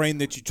interesting, Brain,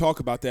 that you talk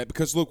about that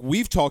because, look,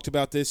 we've talked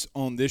about this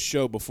on this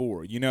show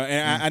before, you know,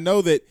 and I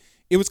know that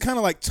it was kind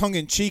of like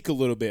tongue-in-cheek a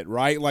little bit,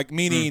 right? Like,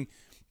 meaning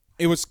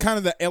it was kind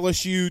of the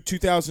LSU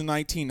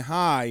 2019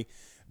 high,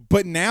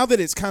 but now that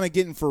it's kind of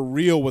getting for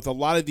real with a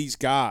lot of these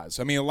guys.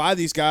 I mean, a lot of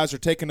these guys are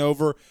taking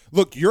over.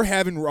 Look, you're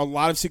having a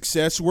lot of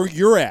success where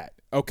you're at,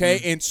 okay?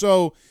 And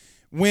so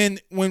when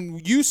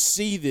you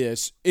see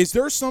this, is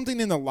there something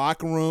in the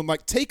locker room,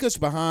 like take us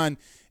behind,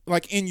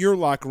 like in your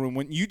locker room,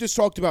 when you just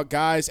talked about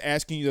guys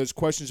asking you those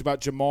questions about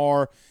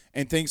Jamar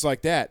and things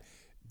like that,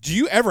 do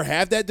you ever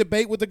have that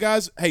debate with the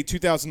guys? Hey,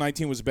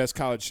 2019 was the best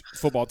college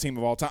football team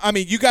of all time. I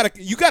mean, you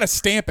gotta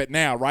stamp it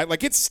now, right?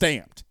 Like it's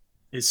stamped.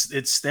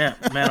 It's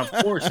stamped, man, of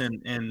course.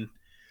 And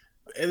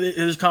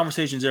there's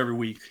conversations every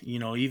week, you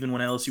know, even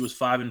when LSU was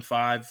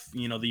 5-5,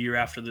 you know, the year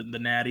after the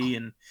Natty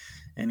and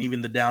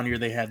even the down year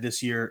they had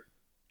this year.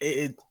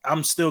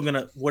 I'm still going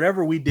to –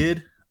 whatever we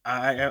did,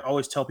 I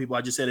always tell people,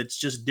 I just said it's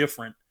just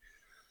different.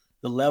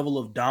 The level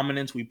of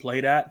dominance we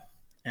played at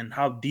and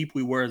how deep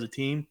we were as a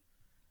team,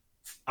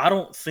 I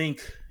don't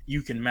think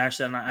you can match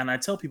that. And I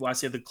tell people, I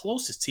say the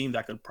closest team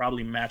that could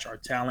probably match our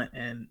talent,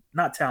 and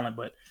not talent,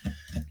 but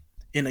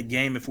in a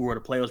game if we were to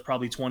play, was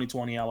probably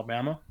 2020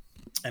 Alabama.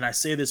 And I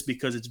say this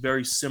because it's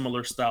very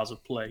similar styles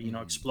of play, you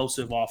know,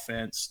 explosive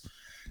offense,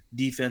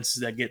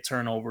 defenses that get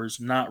turnovers,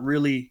 not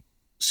really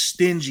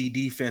stingy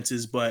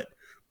defenses, but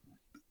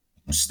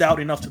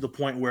stout enough to the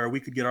point where we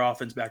could get our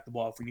offense back the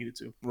ball if we needed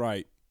to.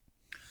 Right.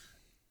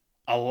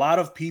 A lot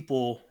of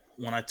people,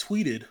 when I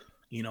tweeted,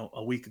 you know,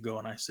 a week ago,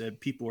 and I said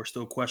people are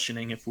still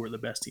questioning if we're the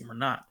best team or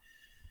not,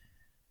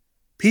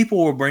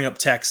 people will bring up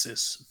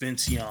Texas,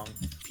 Vince Young.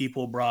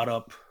 People brought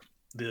up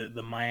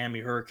the Miami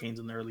Hurricanes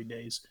in the early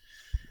days.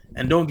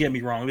 And don't get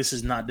me wrong, this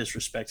is not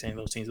disrespecting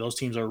those teams. Those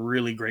teams are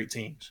really great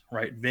teams,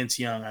 right? Vince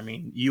Young, I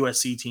mean,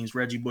 USC teams,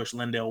 Reggie Bush,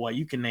 Lindale White.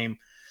 You can name,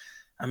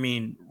 I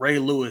mean, Ray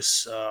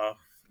Lewis,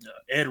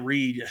 Ed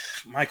Reed,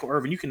 Michael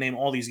Irvin. You can name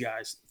all these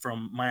guys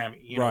from Miami,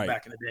 you know,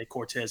 back in the day,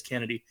 Cortez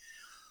Kennedy.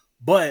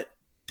 But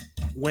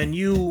when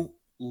you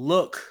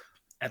look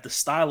at the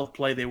style of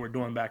play they were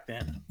doing back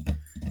then,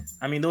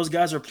 I mean, those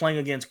guys are playing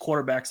against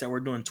quarterbacks that were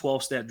doing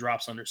 12-step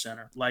drops under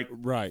center. Like,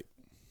 right.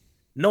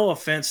 No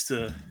offense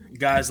to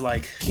guys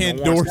like Ken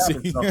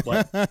Dorsey, stuff,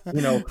 but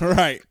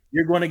right.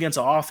 You're going against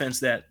an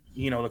offense that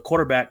the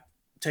quarterback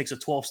takes a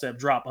 12-step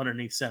drop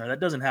underneath center. That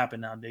doesn't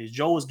happen nowadays.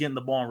 Joe was getting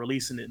the ball and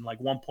releasing it in like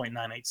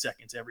 1.98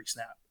 seconds every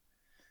snap.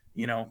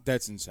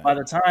 That's insane. By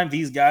the time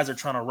these guys are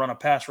trying to run a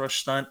pass rush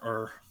stunt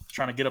or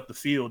trying to get up the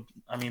field,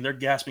 I mean, they're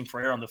gasping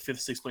for air on the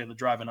 5th, 6th play of the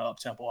drive in an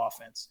up-tempo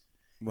offense.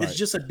 Right. It's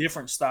just a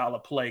different style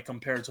of play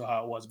compared to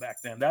how it was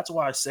back then. That's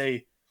why I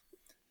say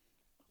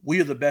we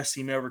are the best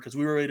team ever, because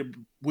we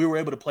were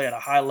able to play at a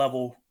high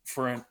level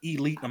for an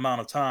elite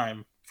amount of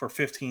time for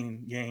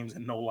 15 games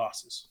and no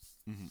losses.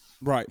 Mm-hmm.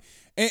 Right.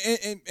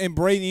 And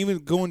Braden, even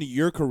going to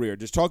your career,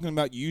 just talking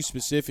about you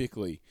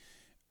specifically,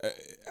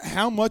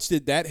 how much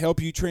did that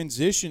help you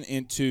transition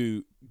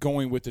into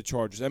going with the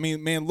Chargers? I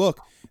mean, man,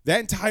 look, that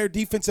entire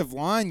defensive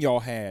line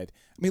y'all had.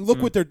 I mean,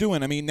 look what they're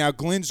doing. I mean, now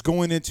Glenn's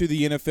going into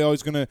the NFL.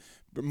 He's going to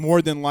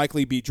more than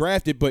likely be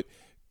drafted, but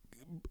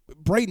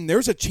Braden,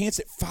 there's a chance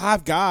that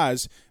 5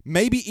 guys,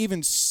 maybe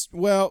even,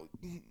 6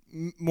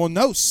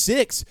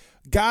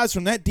 guys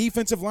from that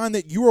defensive line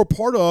that you were a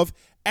part of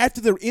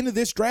after the end of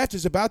this draft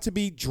is about to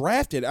be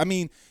drafted. I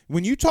mean,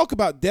 when you talk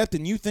about depth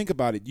and you think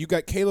about it, you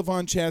got Caleb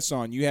Von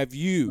Chasson, you have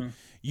you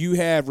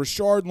have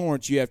Rashard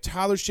Lawrence, you have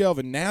Tyler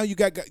Shelvin. Now you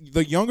got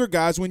the younger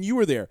guys when you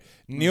were there,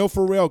 Neil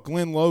Farrell,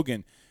 Glenn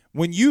Logan.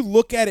 When you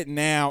look at it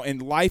now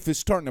and life is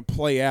starting to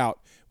play out,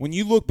 when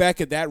you look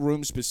back at that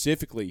room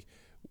specifically,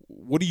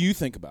 what do you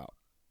think about?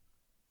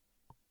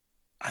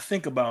 I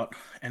think about,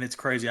 and it's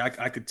crazy,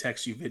 I could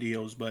text you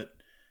videos, but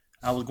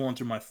I was going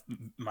through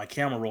my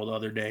camera roll the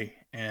other day,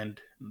 and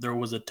there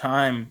was a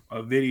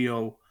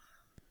video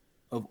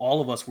of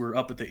all of us. We were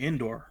up at the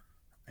indoor,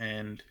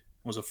 and it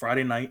was a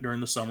Friday night during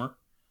the summer,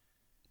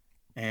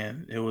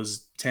 and it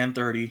was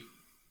 10:30.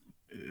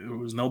 There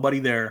was nobody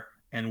there,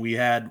 and we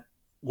had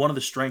one of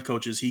the strength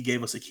coaches. He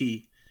gave us a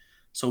key,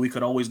 so we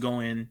could always go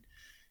in,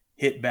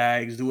 hit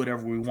bags, do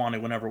whatever we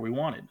wanted whenever we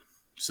wanted.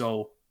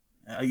 So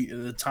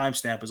the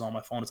timestamp is on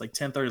my phone. It's like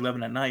 10:30,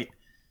 11 at night,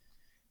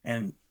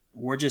 and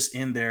we're just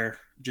in there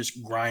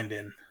just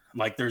grinding.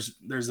 Like there's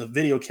a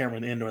video camera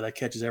in the indoor that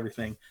catches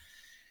everything,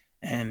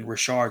 and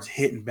Rashard's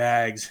hitting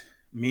bags.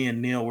 Me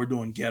and Neil, we're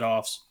doing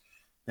get-offs.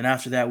 Then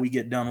after that, we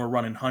get done. We're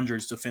running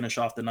hundreds to finish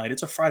off the night.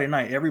 It's a Friday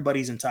night.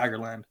 Everybody's in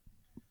Tigerland.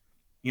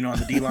 On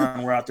the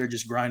D-line, we're out there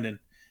just grinding.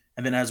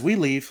 And then as we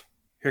leave,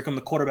 here come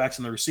the quarterbacks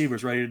and the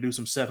receivers ready to do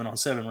some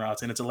 7-on-7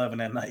 routes, and it's 11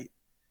 at night.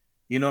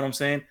 You know what I'm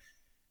saying?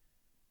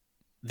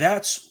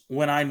 That's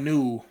when I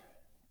knew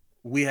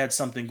we had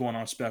something going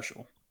on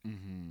special.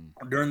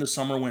 Mm-hmm. During the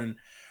summer, when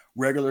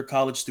regular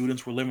college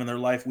students were living their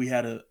life, we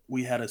had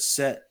a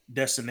set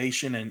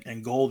destination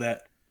and goal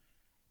that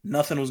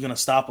nothing was going to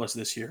stop us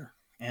this year.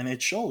 And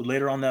it showed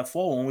later on that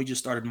fall when we just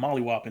started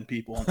mollywhopping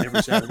people on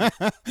every Saturday.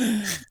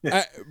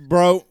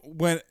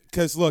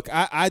 Because look,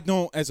 I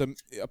don't, as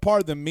a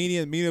part of the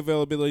media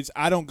availabilities,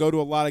 I don't go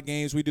to a lot of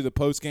games. We do the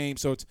post game,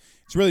 so it's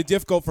really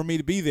difficult for me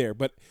to be there.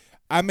 But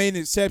I made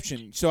an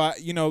exception. So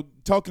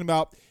talking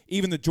about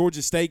even the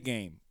Georgia State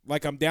game,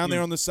 like I'm down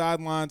there on the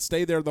sideline,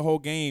 stay there the whole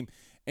game,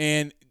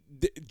 and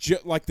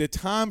the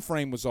time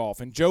frame was off,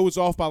 and Joe was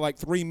off by like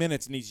 3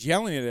 minutes, and he's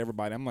yelling at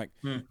everybody. I'm like,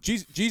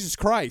 Jesus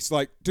Christ,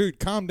 like, dude,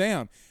 calm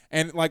down.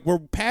 And like we're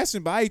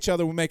passing by each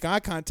other, we make eye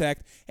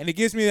contact, and it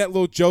gives me that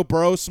little Joe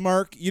Burrow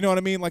smirk. You know what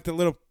I mean? Like the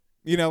little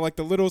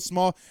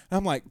small. And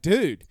I'm like,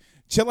 dude,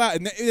 chill out.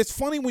 And it's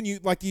funny when you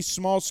like these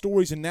small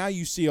stories, and now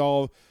you see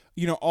all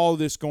of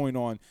this going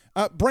on.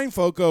 Brain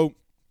Foco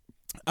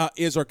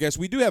is our guest.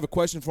 We do have a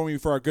question for you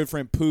for our good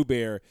friend Pooh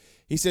Bear.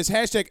 He says,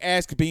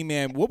 #Ask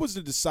B-Man, what was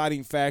the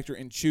deciding factor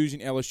in choosing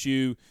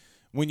LSU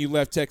when you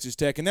left Texas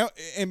Tech?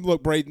 And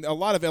look, Braden, a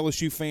lot of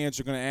LSU fans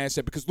are going to ask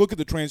that because look at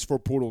the transfer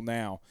portal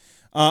now.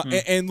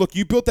 And look,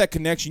 you built that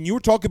connection. You were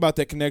talking about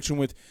that connection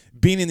with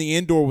being in the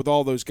indoor with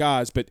all those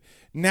guys. But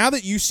now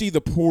that you see the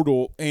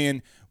portal,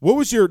 and what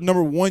was your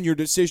number one, your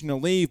decision to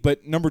leave,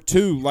 but number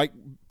two, like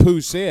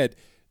Pooh said,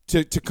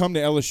 to come to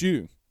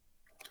LSU?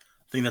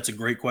 I think that's a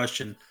great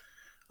question.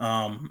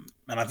 And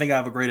I think I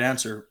have a great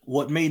answer.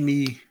 What made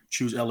me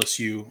choose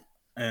LSU,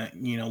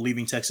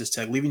 leaving Texas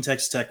Tech? Leaving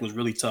Texas Tech was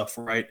really tough,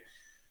 right?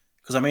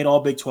 Because I made all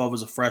Big 12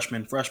 as a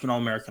freshman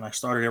All-American. I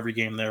started every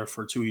game there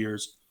for 2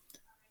 years.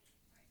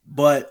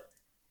 But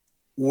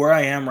where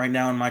I am right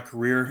now in my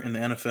career in the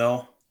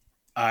NFL,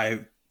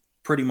 I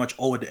pretty much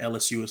owe it to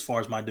LSU as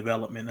far as my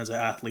development as an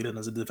athlete and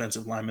as a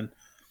defensive lineman.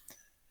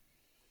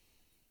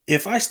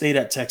 If I stayed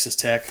at Texas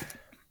Tech,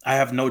 I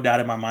have no doubt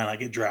in my mind I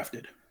get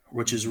drafted,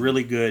 which is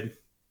really good.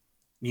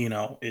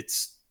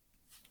 It's,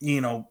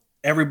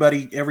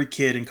 every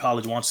kid in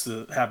college wants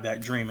to have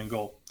that dream and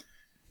goal.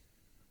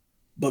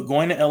 But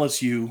going to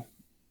LSU,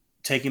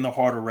 taking the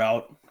harder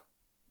route,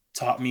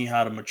 taught me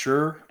how to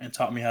mature and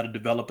taught me how to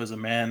develop as a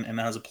man and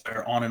as a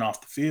player on and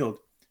off the field.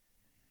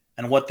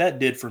 And what that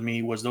did for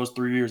me was those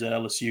 3 years at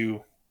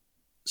LSU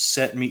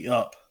set me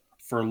up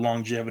for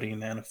longevity in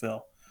the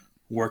NFL,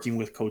 working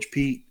with Coach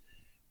Pete,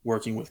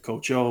 working with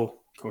Coach O,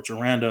 Coach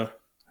Aranda,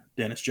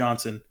 Dennis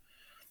Johnson,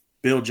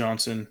 Bill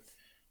Johnson,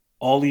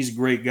 all these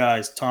great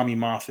guys, Tommy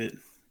Moffitt,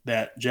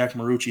 that Jack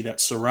Marucci,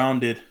 that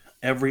surrounded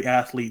every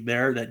athlete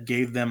there, that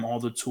gave them all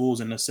the tools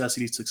and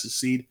necessities to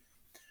succeed.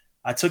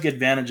 I took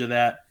advantage of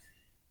that.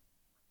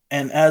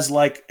 And as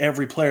like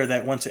every player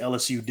that went to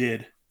LSU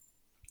did,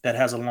 that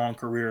has a long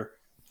career,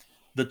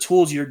 the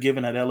tools you're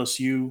given at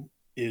LSU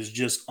is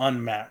just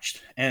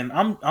unmatched. And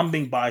I'm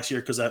being biased here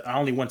because I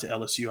only went to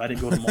LSU. I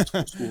didn't go to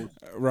multiple schools.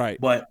 Right.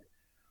 But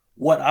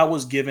what I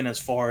was given as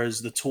far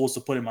as the tools to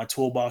put in my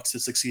toolbox to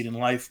succeed in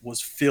life was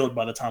filled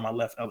by the time I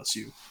left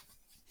LSU.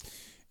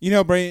 You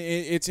know, Brandon,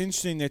 it's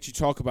interesting that you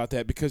talk about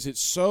that because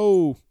it's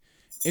so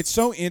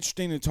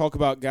interesting to talk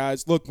about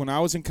guys. Look, when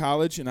I was in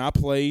college and I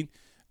played,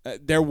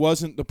 there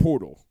wasn't the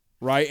portal,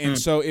 right? And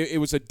so it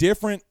was a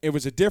different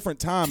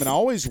time. And I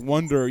always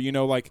wonder, you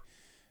know, like,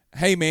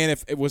 hey man,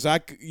 if it was I,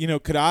 you know,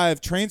 could I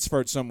have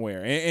transferred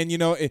somewhere? And you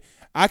know,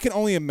 I can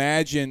only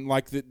imagine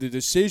like the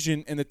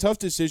decision and the tough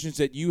decisions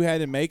that you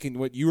had to make and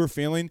what you were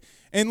feeling.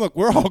 And look,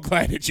 we're all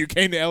glad that you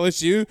came to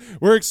LSU.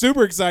 We're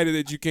super excited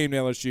that you came to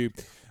LSU.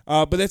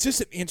 But that's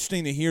just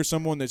interesting to hear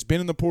someone that's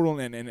been in the portal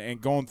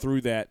and gone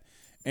through that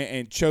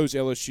and chose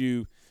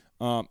LSU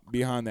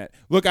behind that.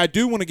 Look, I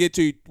do want to get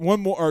to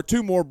one more or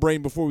two more,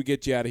 Brain, before we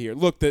get you out of here.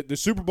 Look, the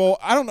Super Bowl.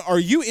 I don't know. Are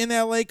you in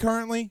LA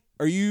currently?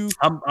 Are you?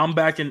 I'm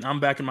back in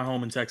my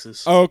home in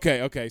Texas. Oh,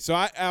 okay. So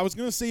I was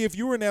going to see if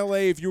you were in LA,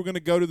 if you were going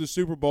to go to the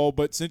Super Bowl,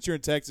 but since you're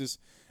in Texas,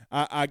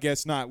 I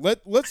guess not.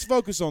 Let's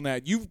focus on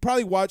that. You've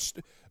probably watched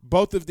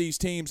both of these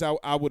teams,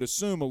 I would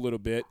assume, a little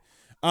bit.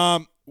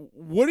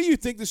 What do you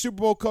think the Super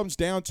Bowl comes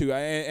down to?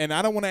 And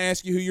I don't want to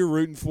ask you who you're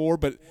rooting for,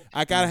 but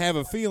I gotta have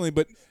a feeling.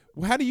 But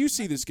how do you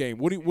see this game?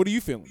 What are you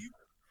feeling?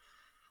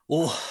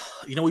 Well,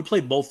 you know, we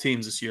played both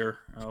teams this year.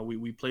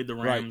 We played the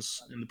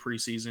Rams in the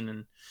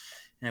preseason,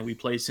 and we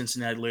played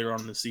Cincinnati later on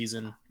in the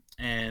season.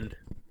 And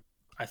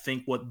I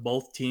think what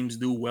both teams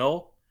do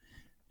well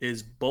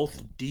is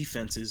both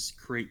defenses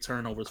create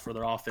turnovers for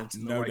their offense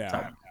in the right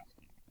time.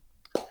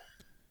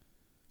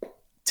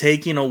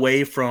 Taking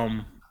away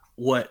from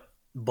what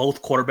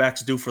both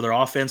quarterbacks do for their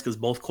offense, because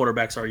both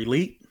quarterbacks are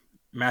elite.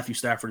 Matthew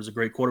Stafford is a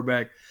great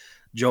quarterback.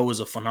 Joe is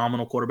a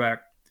phenomenal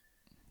quarterback.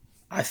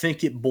 I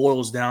think it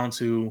boils down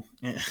to,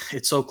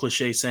 it's so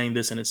cliche saying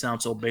this and it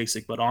sounds so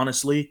basic, but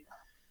honestly,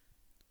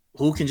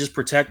 who can just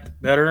protect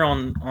better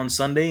on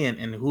Sunday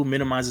and who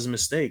minimizes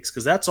mistakes?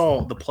 Because that's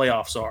all the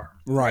playoffs are.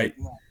 Right.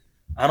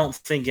 I don't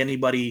think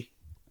anybody,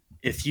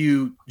 if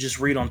you just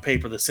read on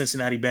paper, the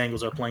Cincinnati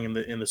Bengals are playing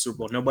in the Super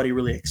Bowl. Nobody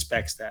really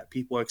expects that.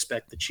 People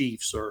expect the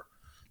Chiefs or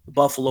the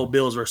Buffalo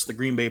Bills versus the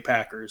Green Bay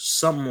Packers,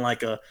 something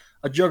like a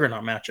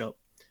juggernaut matchup.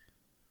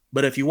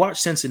 But if you watch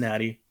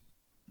Cincinnati,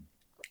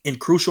 in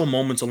crucial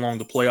moments along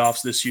the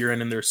playoffs this year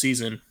and in their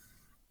season,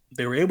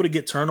 they were able to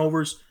get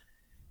turnovers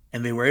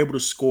and they were able to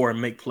score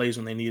and make plays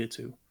when they needed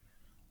to.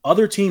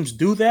 Other teams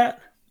do that,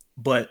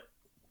 but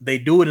they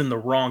do it in the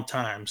wrong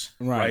times,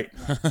 right?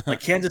 Like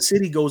Kansas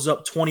City goes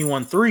up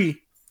 21-3,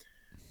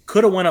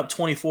 could have went up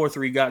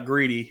 24-3, got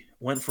greedy,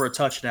 went for a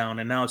touchdown,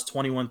 and now it's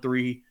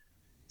 21-3.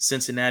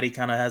 Cincinnati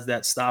kind of has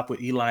that stop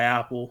with Eli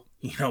Apple,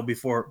 you know,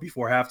 before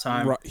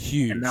halftime. Right,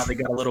 huge. And now they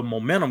got a little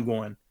momentum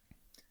going.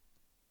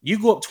 You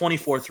go up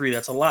 24-3,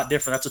 that's a lot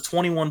different. That's a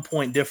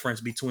 21-point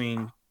difference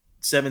between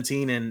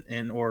 17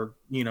 and or,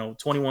 you know,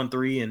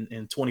 21-3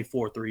 and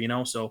 24-3, you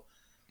know? So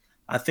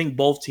I think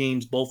both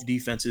teams, both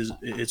defenses,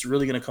 it's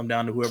really going to come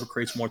down to whoever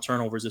creates more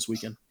turnovers this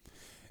weekend.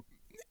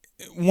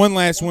 One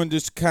last one,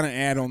 just kind of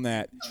add on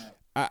that.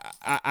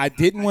 I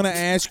didn't want to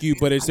ask you,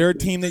 but is there a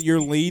team that you're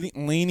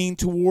leaning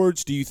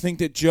towards? Do you think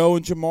that Joe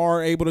and Jamar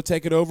are able to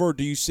take it over, or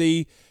do you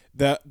see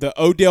the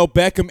Odell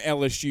Beckham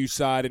LSU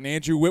side and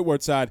Andrew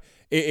Whitworth side?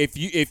 If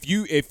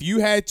you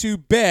had to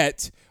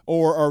bet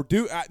or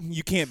do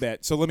you can't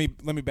bet. So let me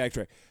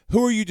backtrack.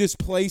 Who are you just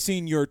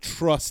placing your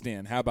trust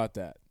in? How about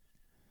that?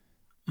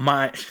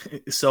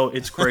 So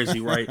it's crazy,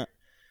 right?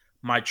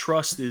 My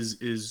trust is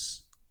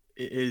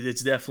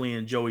it's definitely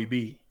in Joey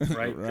B,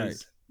 right?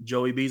 Right.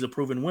 Joey B is a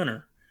proven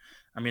winner.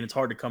 I mean, it's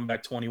hard to come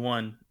back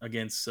 21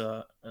 against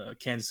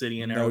Kansas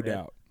City and Arrowhead. No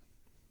doubt.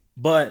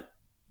 But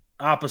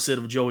opposite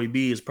of Joey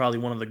B is probably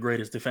one of the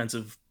greatest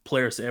defensive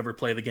players to ever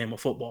play the game of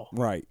football.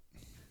 Right.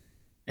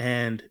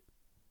 And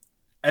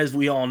as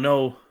we all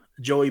know,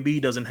 Joey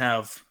B doesn't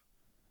have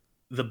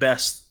the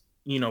best,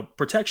 you know,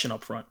 protection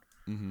up front,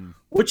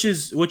 which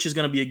is going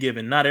to be a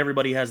given. Not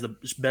everybody has the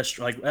best,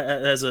 like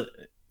as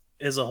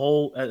a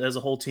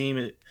whole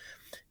team.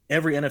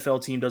 Every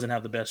NFL team doesn't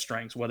have the best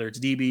strengths, whether it's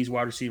DBs,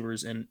 wide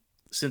receivers, and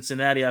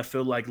Cincinnati, I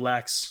feel like,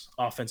 lacks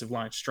offensive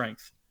line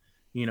strength.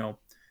 You know,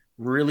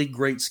 really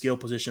great skill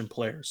position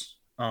players.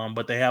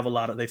 but they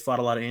fought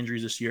a lot of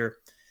injuries this year.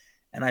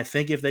 And I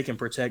think if they can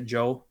protect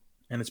Joe,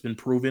 and it's been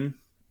proven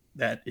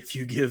that if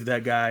you give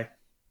that guy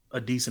a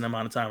decent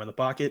amount of time in the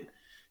pocket,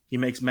 he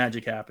makes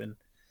magic happen.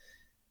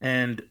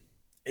 And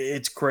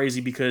it's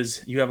crazy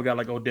because you have a guy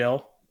like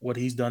Odell, what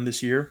he's done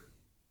this year,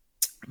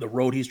 the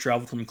road he's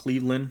traveled from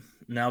Cleveland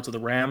now to the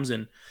Rams,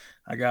 and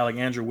a guy like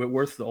Andrew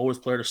Whitworth, the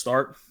oldest player to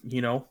start,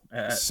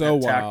 at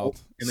tackle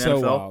in the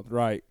NFL. Wild,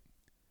 right?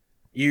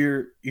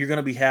 You're going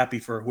to be happy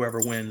for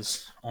whoever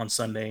wins on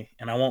Sunday,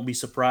 and I won't be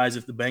surprised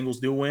if the Bengals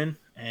do win,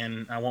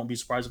 and I won't be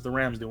surprised if the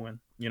Rams do win.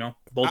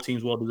 Both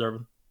teams well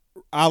deserved.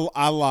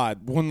 I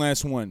lied. One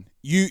last one.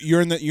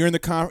 You're in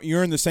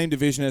the same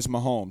division as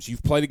Mahomes.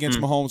 You've played against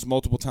Mahomes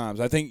multiple times.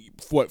 I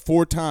think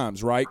 4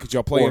 times, right? Because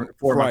y'all played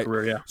four right. in my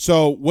career, yeah.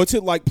 So what's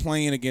it like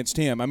playing against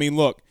him? I mean,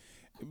 look,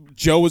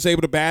 Joe was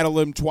able to battle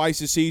him twice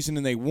this season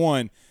and they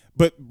won.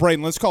 But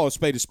Braden, let's call a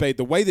spade a spade.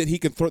 The way that he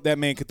can that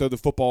man can throw the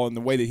football and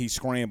the way that he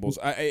scrambles,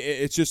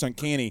 it's just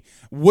uncanny.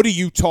 What do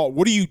you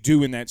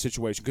do in that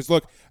situation? Because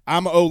look,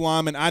 I'm an O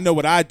lineman. I know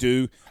what I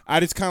do.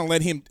 I just kind of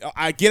let him.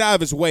 I get out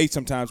of his way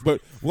sometimes.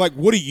 But what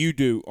do you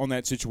do on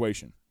that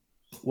situation?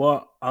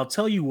 Well, I'll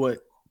tell you what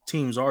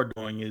teams are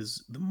doing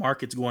is the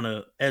market's going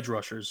to edge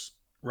rushers,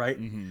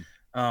 right?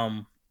 Mm-hmm.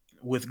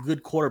 With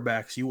good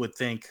quarterbacks, you would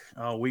think,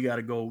 we got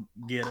to go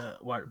get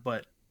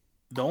but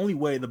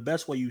the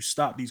best way you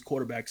stop these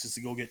quarterbacks is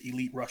to go get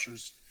elite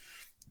rushers,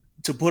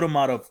 to put them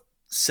out of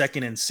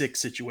 2nd and 6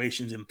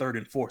 situations and 3rd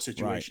and 4th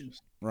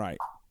situations. Right.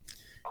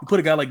 You put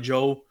a guy like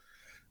Joe,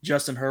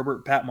 Justin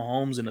Herbert, Pat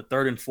Mahomes in the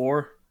 3rd and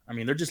 4. I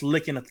mean, they're just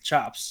licking at the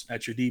chops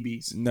at your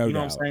DBs. No you know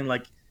doubt. What I'm saying?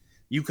 Like,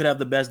 you could have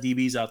the best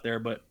DBs out there,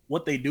 but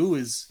what they do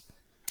is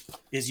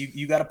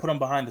you got to put them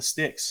behind the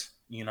sticks.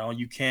 You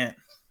can't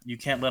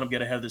let them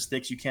get ahead of the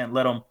sticks. You can't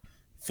let them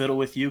fiddle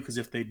with you, because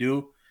if they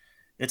do,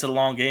 it's a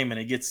long game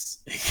and it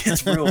gets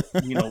real,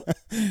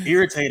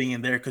 irritating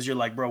in there, because you're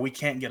like, bro, we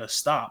can't get a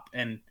stop.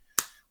 And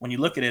when you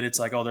look at it, it's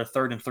like, oh, they're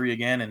 3rd and 3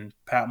 again, and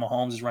Pat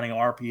Mahomes is running an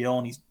RPO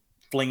and he's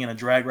flinging a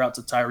drag route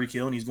to Tyreek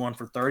Hill and he's going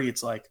for 30.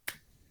 It's like,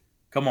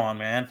 come on,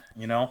 man,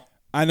 I know.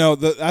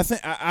 I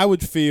think I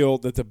would feel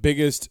that the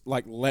biggest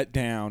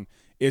letdown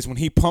is when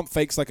he pump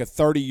fakes like a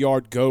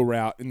 30-yard go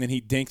route and then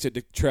he dinks it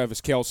to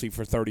Travis Kelce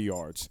for 30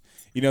 yards.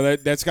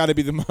 That's got to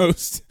be the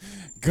most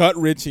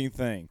gut-wrenching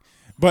thing.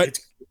 But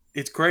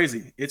it's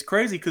crazy. It's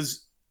crazy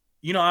because,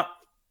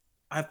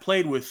 I've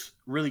played with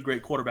really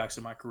great quarterbacks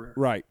in my career.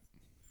 Right.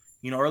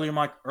 Early in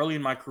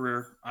my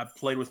career, I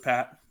played with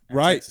Pat at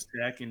Texas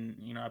Tech, and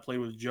I played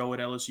with Joe at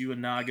LSU,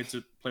 and now I get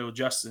to play with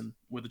Justin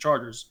with the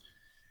Chargers.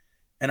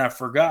 And I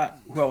forgot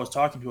who I was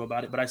talking to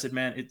about it, but I said,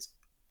 man, it's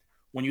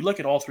when you look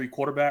at all 3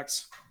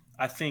 quarterbacks,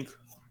 I think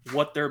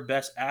what their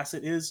best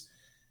asset is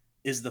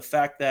the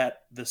fact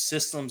that the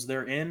systems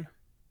they're in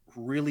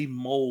really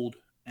mold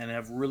and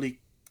have really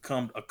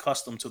become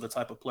accustomed to the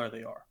type of player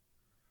they are.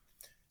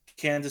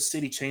 Kansas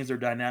City changed their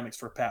dynamics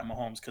for Pat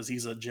Mahomes because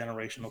he's a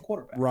generational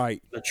quarterback.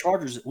 Right. The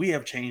Chargers, we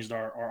have changed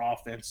our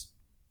offense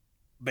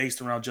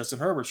based around Justin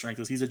Herbert's strength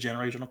because he's a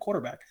generational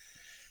quarterback.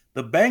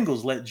 The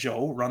Bengals let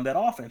Joe run that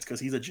offense because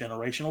he's a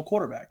generational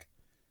quarterback.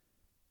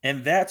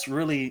 And that's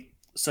really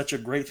such a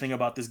great thing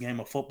about this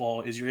game of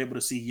football is you're able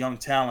to see young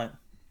talent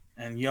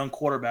and young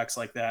quarterbacks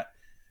like that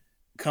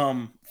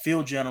come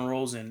field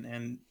generals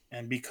and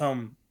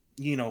become,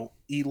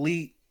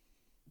 elite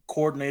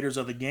coordinators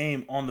of the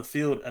game on the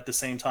field at the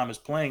same time as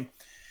playing.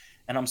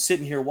 And I'm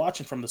sitting here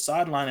watching from the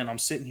sideline, and I'm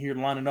sitting here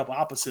lining up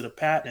opposite of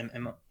Pat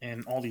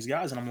and all these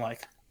guys. And I'm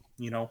like,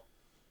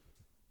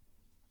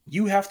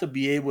 you have to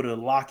be able to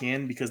lock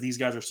in because these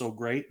guys are so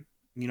great.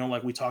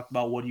 Like we talked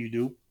about, what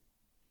do?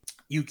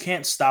 You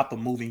can't stop a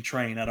moving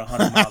train at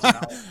 100 miles an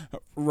hour.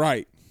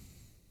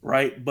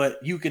 Right. But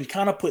you can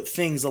kind of put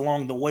things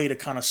along the way to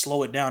kind of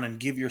slow it down and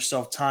give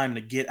yourself time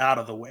to get out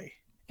of the way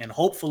and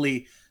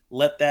hopefully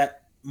let that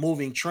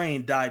moving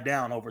train die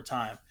down over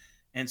time.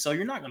 And so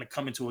you're not going to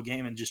come into a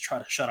game and just try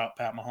to shut out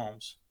Pat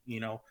Mahomes.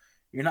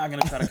 You're not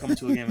going to try to come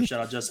into a game and shut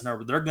out Justin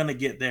Herbert. They're going to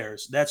get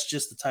theirs. That's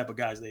just the type of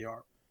guys they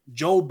are.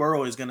 Joe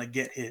Burrow is going to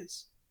get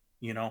his,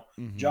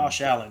 Mm-hmm.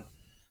 Josh Allen,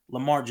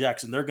 Lamar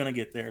Jackson, they're going to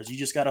get theirs. You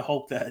just got to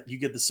hope that you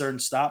get the certain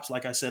stops,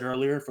 like I said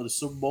earlier, for the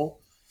Super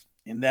Bowl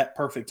and that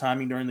perfect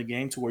timing during the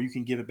game to where you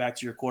can give it back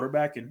to your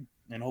quarterback and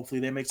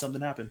hopefully they make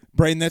something happen.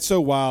 Braden, that's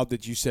so wild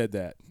that you said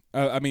that.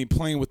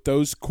 Playing with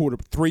those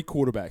 3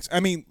 quarterbacks.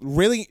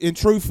 Really and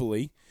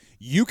truthfully,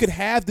 you could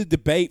have the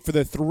debate for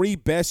the 3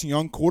 best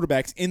young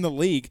quarterbacks in the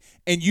league,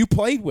 and you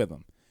played with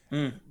them.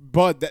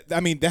 But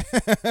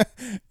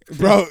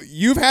bro,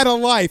 you've had a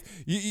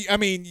life.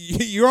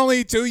 You're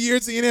only 2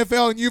 years in the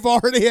NFL, and you've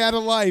already had a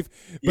life.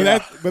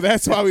 But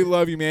that's why we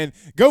love you, man.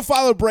 Go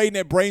follow Braden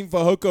at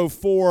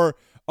BradenFajoco4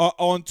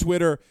 on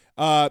Twitter.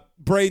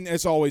 Braden,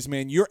 as always,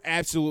 man, you're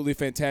absolutely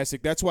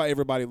fantastic. That's why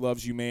everybody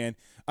loves you, man.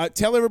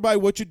 Tell everybody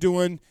what you're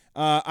doing.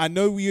 I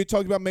know you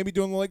talked about maybe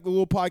doing like the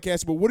little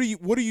podcast, but what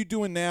are you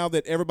doing now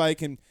that everybody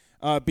can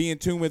be in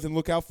tune with and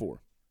look out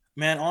for?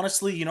 Man,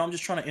 honestly, I'm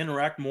just trying to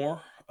interact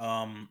more,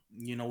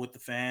 with the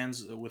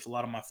fans, with a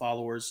lot of my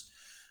followers.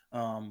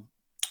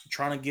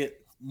 trying to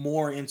get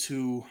more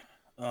into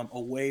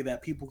a way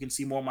that people can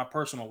see more of my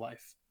personal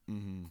life.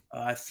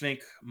 I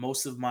think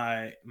most of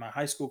my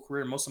high school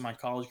career, most of my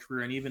college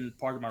career, and even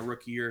part of my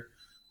rookie year,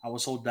 I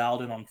was so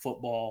dialed in on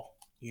football,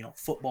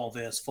 football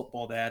this,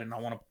 football that, and I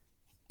want to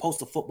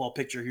post a football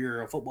picture here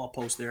or a football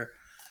post there.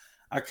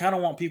 I kind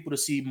of want people to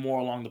see more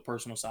along the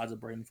personal sides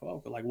of Braden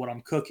Fehoko, like what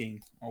I'm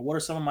cooking, or what are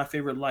some of my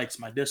favorite likes,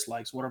 my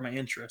dislikes, what are my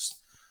interests,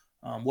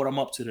 what I'm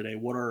up to today,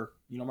 what are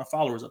my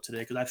followers up to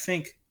today, because I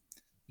think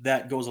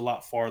that goes a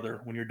lot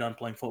farther when you're done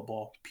playing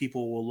football.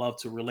 People will love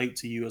to relate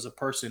to you as a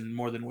person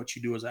more than what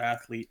you do as an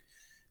athlete.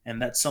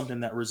 And that's something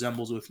that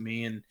resembles with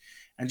me. And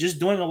just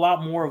doing a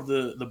lot more of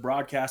the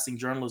broadcasting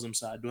journalism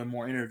side, doing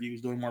more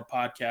interviews, doing more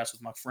podcasts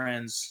with my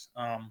friends,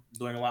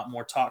 doing a lot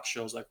more talk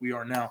shows like we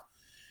are now.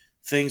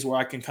 Things where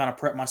I can kind of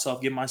prep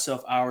myself, give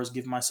myself hours,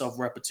 give myself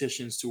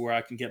repetitions to where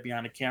I can get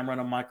behind a camera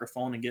and a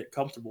microphone and get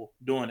comfortable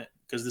doing it,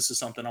 because this is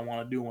something I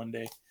want to do one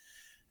day.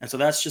 And so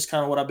that's just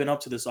kind of what I've been up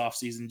to this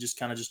offseason, just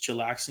kind of just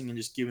chillaxing and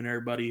just giving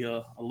everybody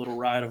a little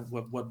ride of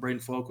what Braden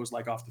Fehoko was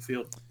like off the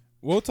field.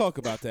 We'll talk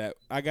about that.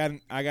 I got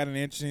an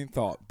interesting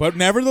thought. But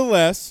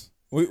nevertheless,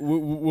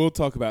 we'll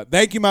talk about it.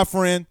 Thank you, my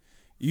friend.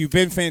 You've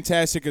been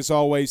fantastic as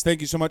always. Thank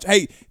you so much.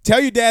 Hey,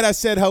 tell your dad I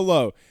said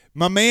hello.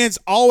 My man's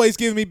always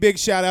giving me big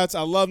shout-outs.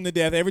 I love him to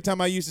death. Every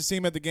time I used to see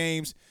him at the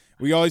games,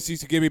 we always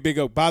used to give me a big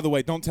oak. By the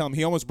way, don't tell him.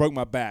 He almost broke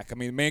my back. I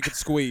mean, the man could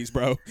squeeze,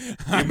 bro.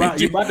 You're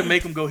about to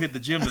make him go hit the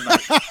gym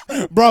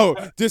tonight. Bro,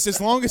 just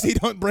as long as he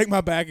don't break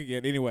my back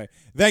again. Anyway,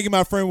 thank you,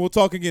 my friend. We'll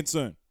talk again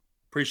soon.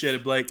 Appreciate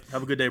it, Blake.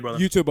 Have a good day, brother.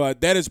 You too,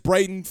 bud. That is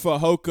Braden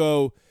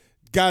Fehoko.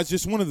 Guys,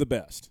 just one of the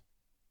best.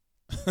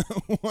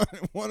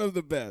 one of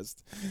the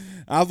best.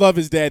 I love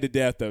his dad to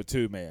death, though,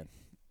 too, man.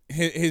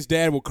 His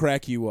dad will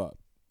crack you up.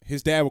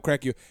 His dad will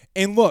crack you.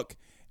 And look,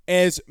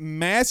 as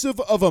massive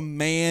of a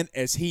man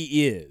as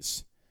he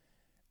is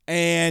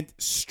and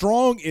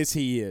strong as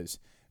he is,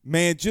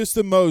 man, just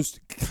the most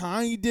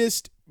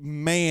kindest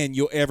man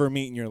you'll ever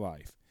meet in your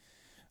life.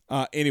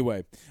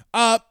 Anyway,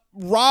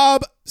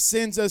 Rob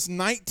sends us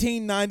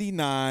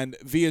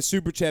 $19.99 via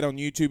Super Chat on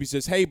YouTube. He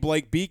says, hey,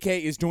 Blake,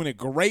 BK is doing a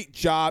great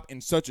job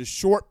in such a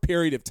short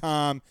period of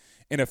time.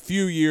 In a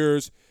few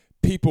years,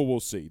 people will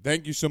see.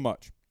 Thank you so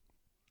much.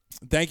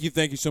 Thank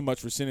you so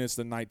much for sending us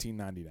the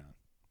 $19.99.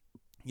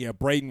 Yeah,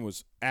 Braden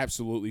was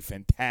absolutely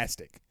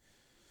fantastic.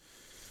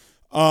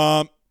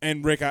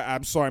 And Rick,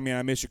 I'm sorry, man,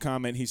 I missed your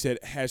comment. He said,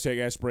 hashtag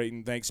Ask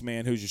Braden. Thanks,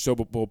 man. Who's your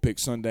Super Bowl pick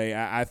Sunday?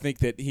 I think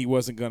that he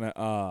wasn't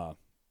gonna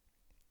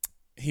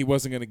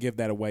give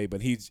that away,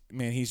 but he's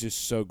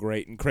just so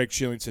great. And Craig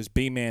Schilling says,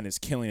 B-Man is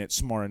killing it.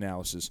 Smart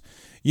analysis.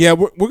 Yeah,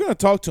 we're gonna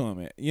talk to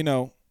him. You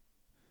know,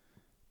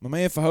 my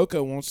man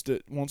Fehoko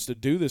wants to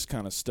do this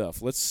kind of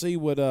stuff. Let's see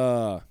what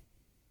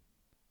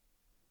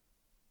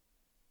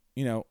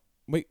you know.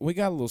 We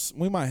got a little.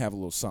 We might have a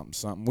little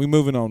something. We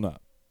moving on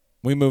up.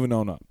 All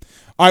right,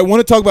 I want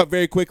to talk about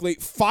very quickly.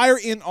 Fire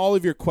in all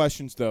of your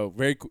questions, though.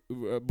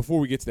 Before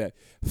we get to that,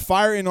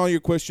 fire in all your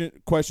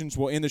questions.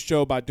 We'll end the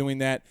show by doing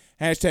that.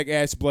 Hashtag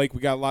Ask Blake.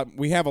 We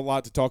have a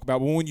lot to talk about.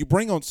 But when you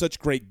bring on such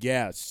great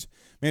guests,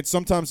 man,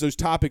 sometimes those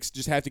topics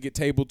just have to get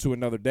tabled to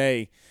another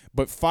day.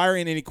 But fire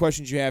in any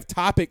questions you have,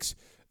 topics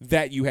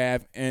that you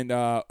have, and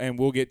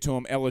we'll get to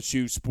them,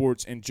 LSU,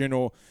 sports in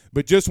general.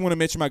 But just want to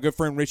mention my good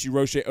friend Richie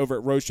Roche over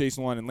at Roche's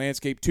Lawn and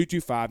Landscape,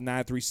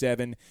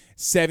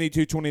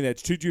 225-937-7220.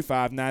 That's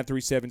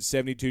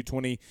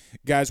 225-937-7220.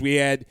 Guys, we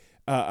had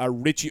a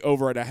Richie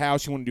over at a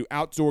house. You want to do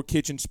outdoor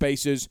kitchen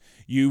spaces.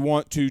 You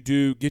want to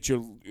get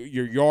your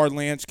yard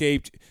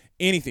landscaped,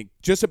 anything,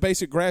 just a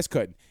basic grass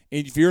cutting.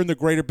 And if you're in the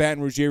greater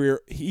Baton Rouge area,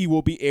 he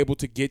will be able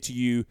to get to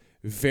you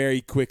very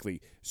quickly.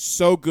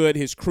 So good.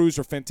 His crews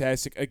are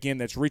fantastic. Again,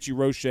 that's Richie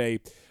Roche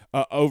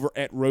over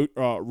at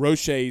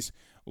Roche's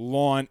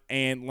Lawn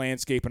and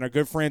Landscape. And our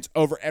good friends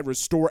over at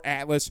Restore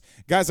Atlas.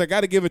 Guys, I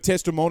got to give a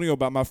testimonial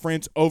about my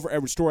friends over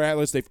at Restore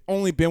Atlas. They've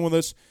only been with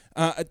us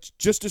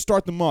just to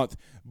start the month.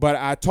 But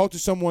I talked to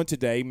someone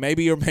today,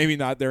 maybe or maybe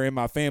not, they're in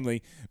my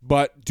family.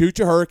 But due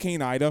to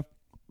Hurricane Ida,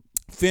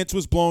 fence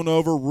was blown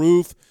over,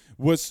 roof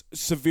was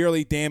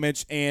severely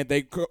damaged, and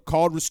they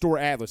called Restore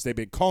Atlas. They've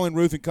been calling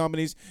roofing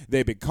companies.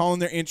 They've been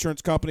calling their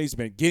insurance companies.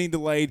 They've been getting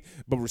delayed,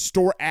 but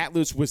Restore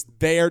Atlas was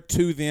there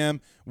to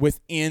them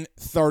within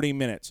 30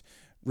 minutes.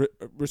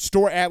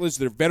 Restore Atlas,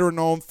 they're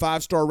veteran-owned,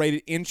 5-star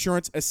rated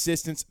insurance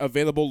assistance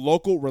available,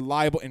 local,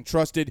 reliable, and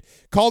trusted.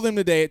 Call them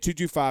today at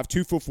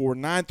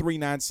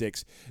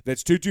 225-244-9396.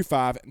 That's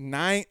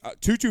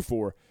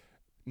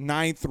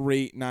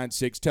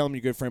 224-9396. Tell them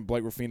your good friend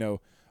Blake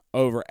Ruffino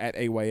over at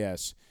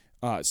AYS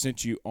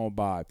sent you on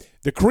by.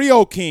 The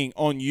Creole King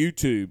on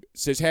YouTube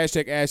says,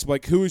 hashtag Ask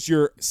Blake, who's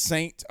your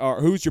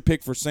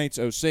pick for Saints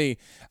OC?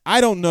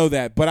 I don't know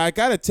that, but I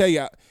got to tell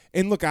you,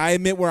 and look, I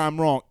admit where I'm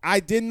wrong.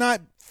 I did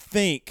not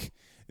think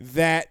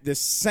that the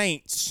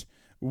Saints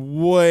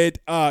would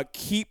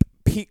keep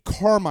Pete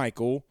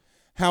Carmichael.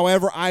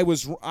 However, I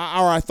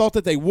thought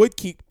that they would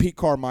keep Pete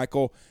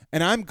Carmichael,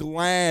 and I'm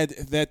glad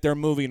that they're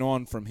moving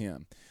on from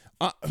him.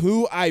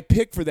 Who I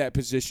picked for that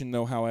position,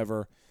 though,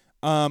 however,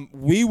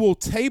 We will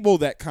table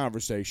that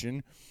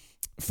conversation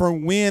for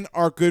when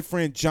our good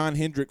friend John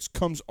Hendricks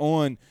comes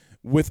on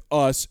with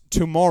us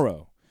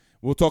tomorrow.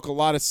 We'll talk a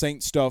lot of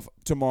Saints stuff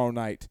tomorrow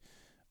night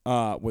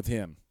with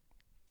him.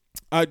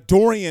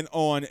 Dorian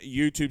on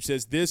YouTube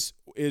says, this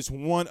is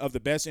one of the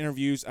best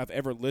interviews I've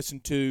ever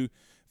listened to.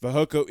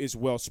 Fehoko is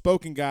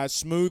well-spoken, guys,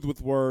 smooth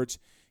with words.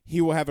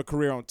 He will have a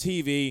career on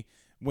TV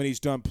when he's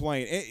done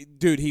playing.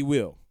 Dude, he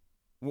will.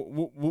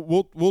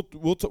 We're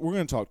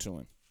going to talk to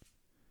him.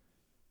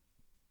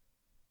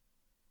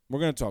 We're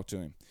going to talk to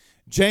him.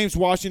 James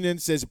Washington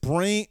says,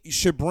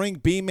 should bring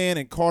B-Man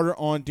and Carter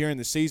on during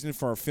the season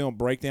for a film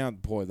breakdown.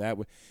 Boy, that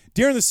would –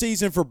 during the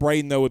season for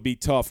Braden, though, would be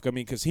tough. I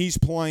mean, because he's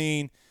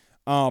playing,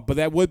 but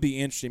that would be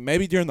interesting.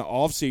 Maybe during the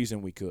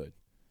offseason we could.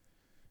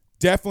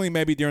 Definitely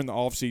maybe during the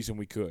offseason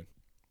we could.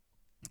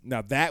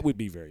 Now, that would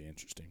be very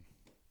interesting.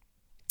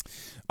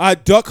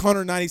 Duck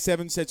Hunter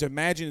 97 says,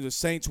 imagine if the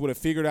Saints would have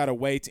figured out a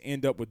way to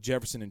end up with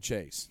Jefferson and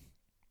Chase.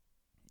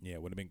 Yeah,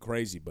 it would have been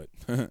crazy, but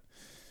it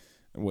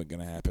wasn't going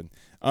to happen.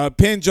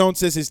 Penn Jones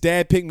says, his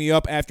dad picked me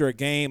up after a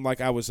game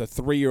like I was a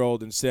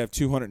 3-year-old instead of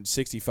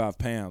 265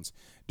 pounds.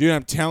 Dude,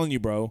 I'm telling you,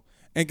 bro.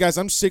 And, guys,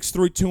 I'm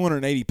 6'3",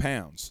 280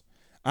 pounds.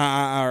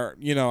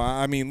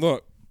 I mean,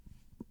 look,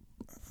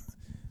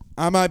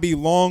 I might be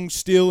long,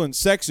 still, and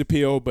sex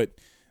appeal, but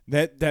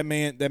that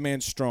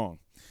man's strong.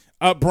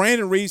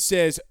 Brandon Reed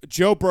says,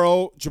 Joe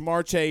Burrow,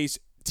 Jamar Chase,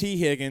 T.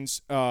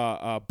 Higgins,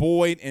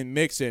 Boyd, and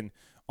Mixon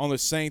on the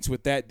Saints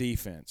with that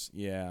defense.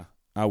 Yeah,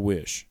 I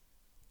wish.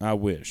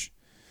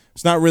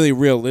 It's not really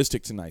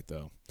realistic tonight,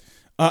 though.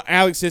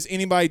 Alex says,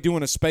 anybody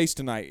doing a space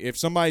tonight? If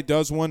somebody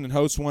does one and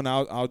hosts one,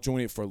 I'll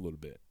join it for a little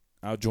bit.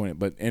 I'll join it.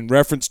 But in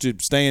reference to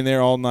staying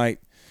there all night,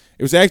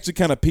 it was actually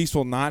kind of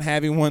peaceful not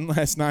having one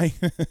last night.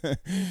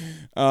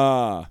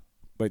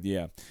 But,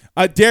 yeah.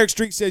 Derek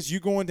Street says, you're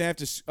going to have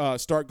to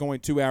start going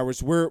 2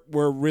 hours. We're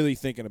really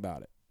thinking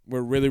about it.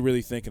 We're really,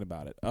 really thinking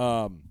about it.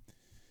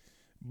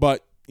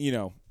 But,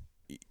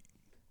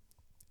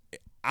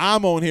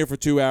 I'm on here for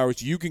 2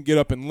 hours. You can get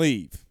up and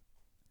leave.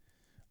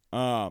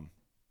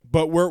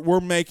 But we're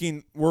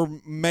making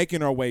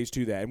our ways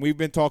to that. And we've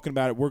been talking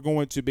about it. We're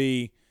going to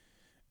be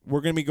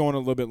going a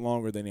little bit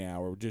longer than the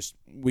hour.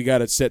 We got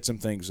to set some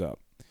things up.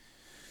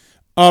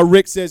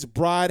 Rick says,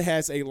 Bride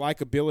has a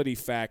likability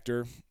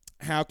factor.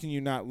 How can you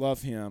not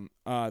love him?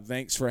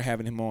 Thanks for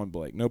having him on,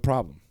 Blake. No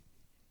problem.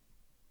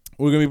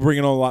 We're going to be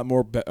bringing on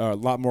a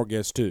lot more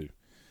guests, too.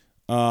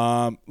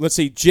 Let's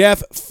see.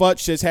 Jeff Futch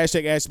says,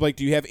 #Ask Blake,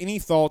 do you have any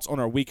thoughts on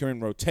our weaker in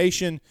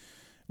rotation?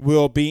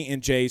 Will be in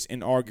Jay's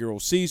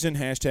inaugural season.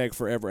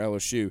 #Forever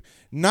LSU.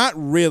 Not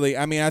really.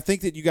 I mean, I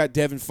think that you got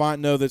Devin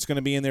Fontenot that's going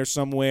to be in there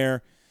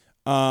somewhere.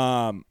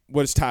 What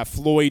does Ty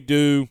Floyd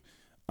do?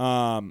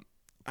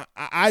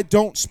 I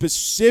don't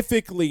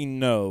specifically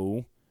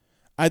know.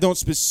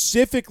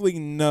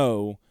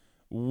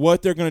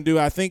 What they're going to do.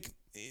 I think,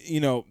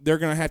 they're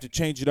going to have to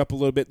change it up a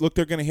little bit. Look,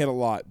 they're going to hit a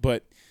lot.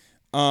 But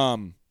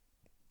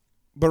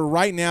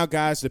right now,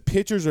 guys, the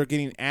pitchers are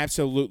getting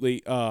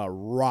absolutely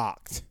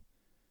rocked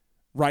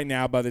right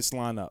now by this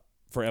lineup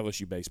for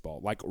LSU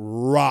baseball. Like,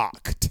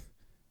 rocked.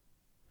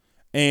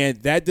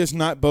 And that does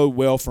not bode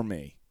well for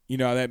me.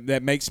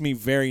 That makes me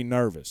very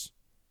nervous.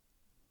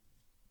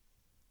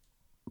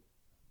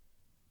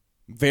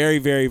 Very,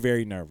 very,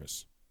 very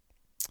nervous.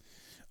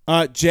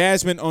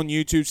 Jasmine on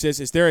YouTube says,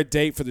 is there a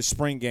date for the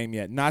spring game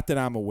yet? Not that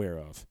I'm aware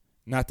of.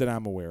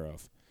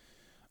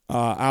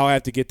 I'll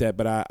have to get that,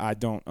 but I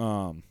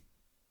don't.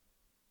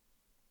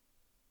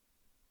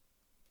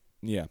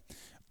 Yeah.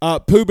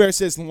 Pooh Bear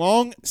says,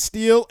 long,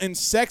 steel, and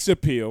sex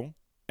appeal.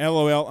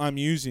 LOL, I'm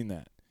using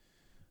that.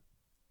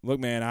 Look,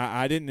 man,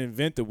 I didn't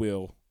invent the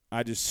wheel.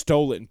 I just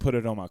stole it and put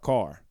it on my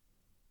car.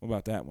 What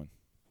about that one?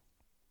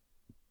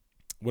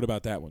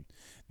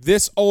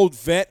 This old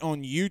vet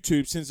on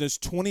YouTube sends us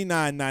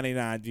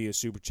 $29.99 via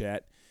Super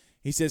Chat.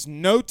 He says,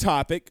 no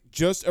topic,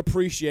 just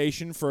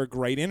appreciation for a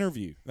great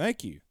interview.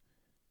 Thank you.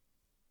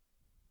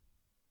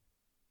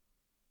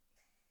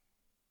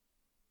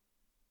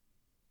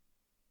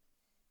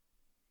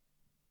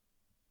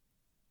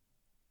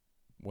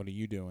 What are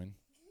you doing?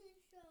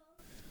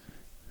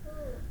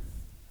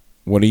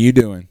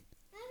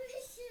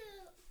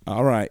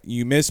 All right.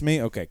 You miss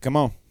me? Okay, come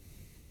on.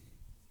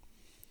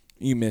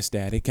 You miss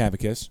Daddy. Have a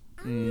kiss.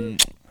 I'm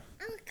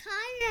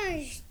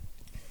colors.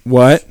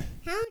 What?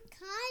 I'm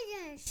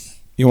colors.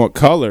 You want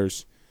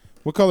colors?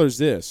 What color is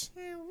this?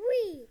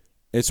 Green.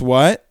 It's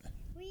what?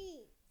 Green.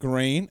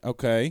 Green.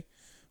 Okay.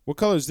 What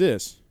color is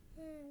this?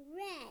 Red.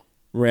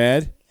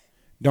 Red.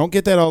 Don't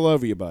get that all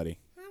over you, buddy.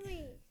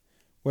 Mommy.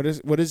 What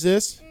is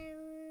this?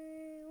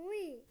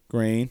 Green.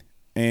 Green.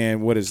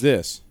 And what is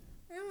this?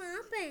 I'm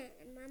open.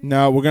 Mommy.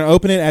 No, we're going to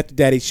open it at the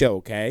Daddy show,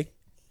 okay?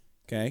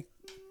 Okay.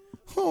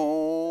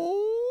 Oh.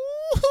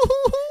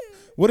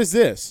 What is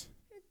this?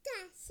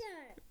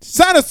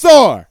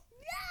 Dinosaur.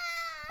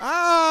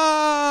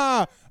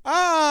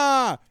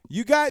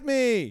 You got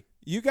me.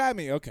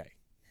 Okay.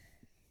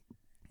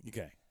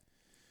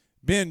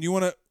 Ben, you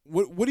want to?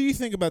 What do you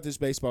think about this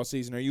baseball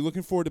season? Are you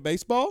looking forward to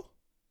baseball?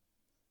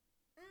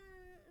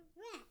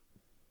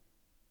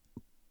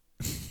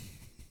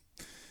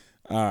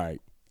 All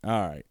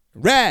right.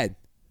 Red.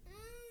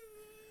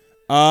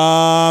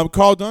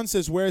 Carl Dunn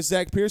says, "Where's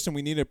Zach Pearson?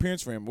 We need an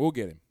appearance for him. We'll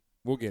get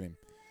him.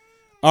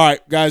 All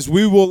right, guys.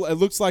 We will. It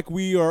looks like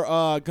we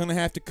are gonna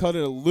have to cut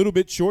it a little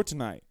bit short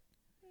tonight.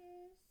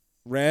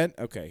 Red.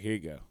 Okay, here you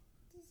go.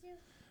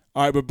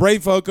 All right, but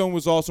Brave Falcon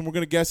was awesome. We're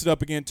gonna guess it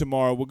up again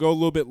tomorrow. We'll go a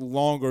little bit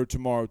longer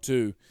tomorrow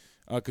too,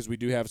 because we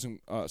do have some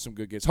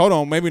good guests. Hold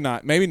on, maybe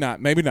not.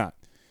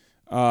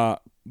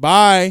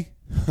 Bye.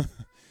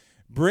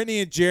 Brittany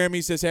and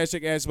Jeremy says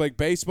 #AskBlake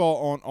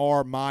baseball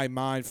on my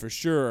mind for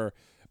sure.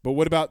 But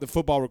what about the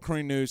football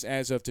recruiting news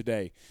as of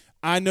today?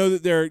 I know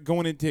that they're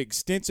going into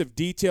extensive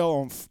detail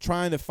on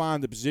trying to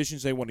find the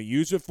positions they want to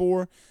use it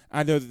for.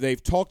 I know that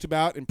they've talked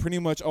about and pretty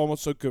much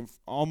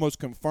almost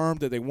confirmed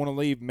that they want to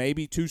leave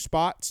maybe 2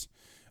 spots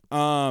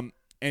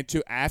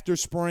into after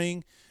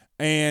spring.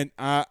 And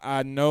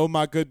I know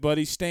my good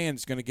buddy Stan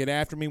is going to get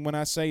after me when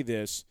I say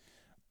this.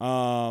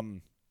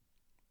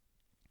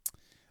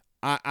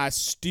 I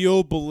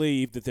still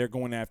believe that they're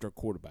going after a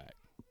quarterback.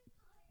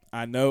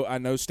 I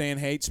know Stan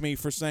hates me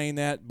for saying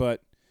that,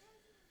 but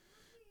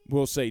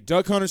we'll see.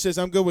 Doug Hunter says,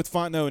 I'm good with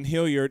Fontenot and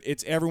Hilliard.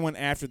 It's everyone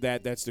after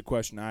that. That's the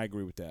question. I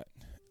agree with that.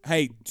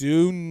 Hey,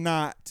 do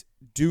not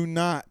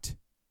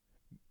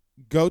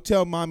go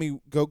tell mommy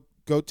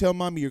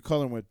you're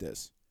coloring with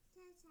this.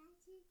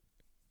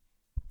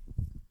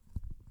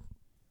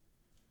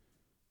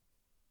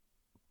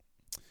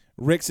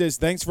 Rick says,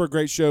 thanks for a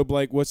great show,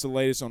 Blake. What's the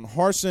latest on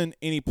Harsin?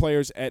 Any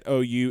players at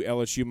OU,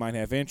 LSU might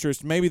have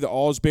interest? Maybe the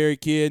Alsbury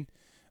kid.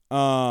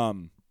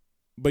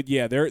 But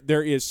yeah,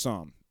 there is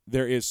some.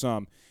 There is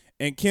some.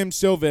 And Kim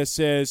Silva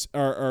says,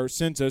 or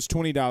sends us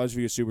 $20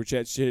 via Super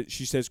Chat.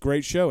 She says,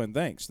 great show, and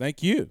thanks.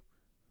 Thank you.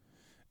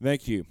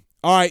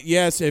 All right,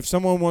 yes, if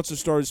someone wants to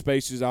start a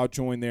Spaces, I'll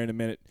join there in a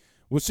minute.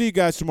 We'll see you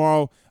guys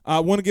tomorrow. I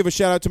want to give a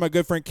shout-out to my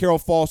good friend Carol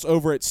Foss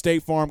over at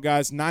State Farm,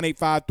 guys,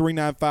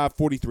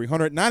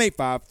 985-395-4300,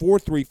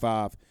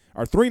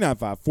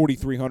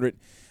 985-435-4300.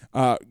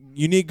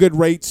 You need good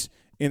rates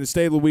in the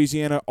state of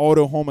Louisiana,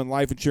 auto, home, and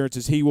life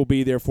insurances. He will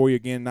be there for you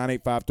again,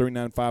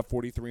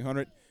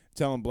 985-395-4300.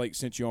 Tell him Blake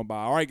sent you on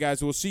by. All right,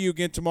 guys, we'll see you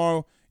again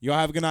tomorrow. Y'all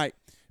have a good night.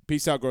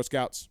 Peace out, Girl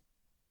Scouts.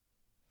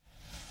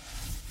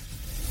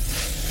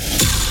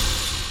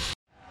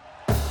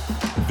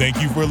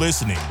 Thank you for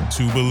listening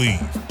to Believe.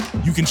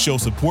 You can show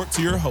support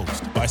to your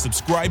host by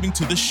subscribing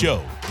to the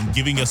show and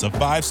giving us a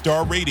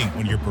 5-star rating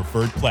on your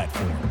preferred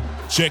platform.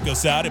 Check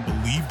us out at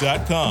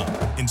Believe.com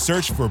and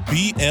search for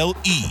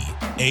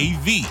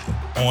BLEAV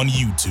on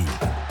YouTube.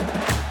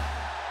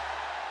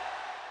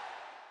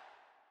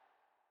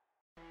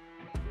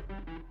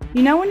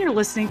 You know when you're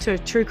listening to a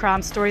true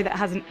crime story that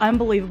has an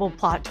unbelievable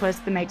plot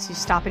twist that makes you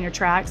stop in your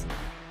tracks?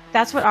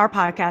 That's what our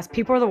podcast,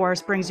 People Are the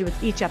Worst, brings you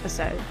with each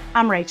episode.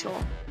 I'm Rachel.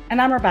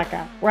 And I'm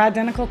Rebecca. We're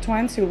identical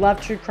twins who love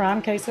true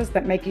crime cases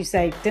that make you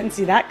say, didn't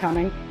see that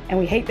coming, and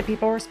we hate the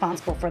people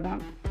responsible for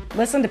them.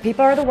 Listen to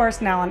People Are the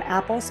Worst now on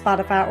Apple,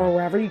 Spotify, or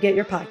wherever you get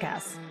your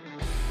podcasts.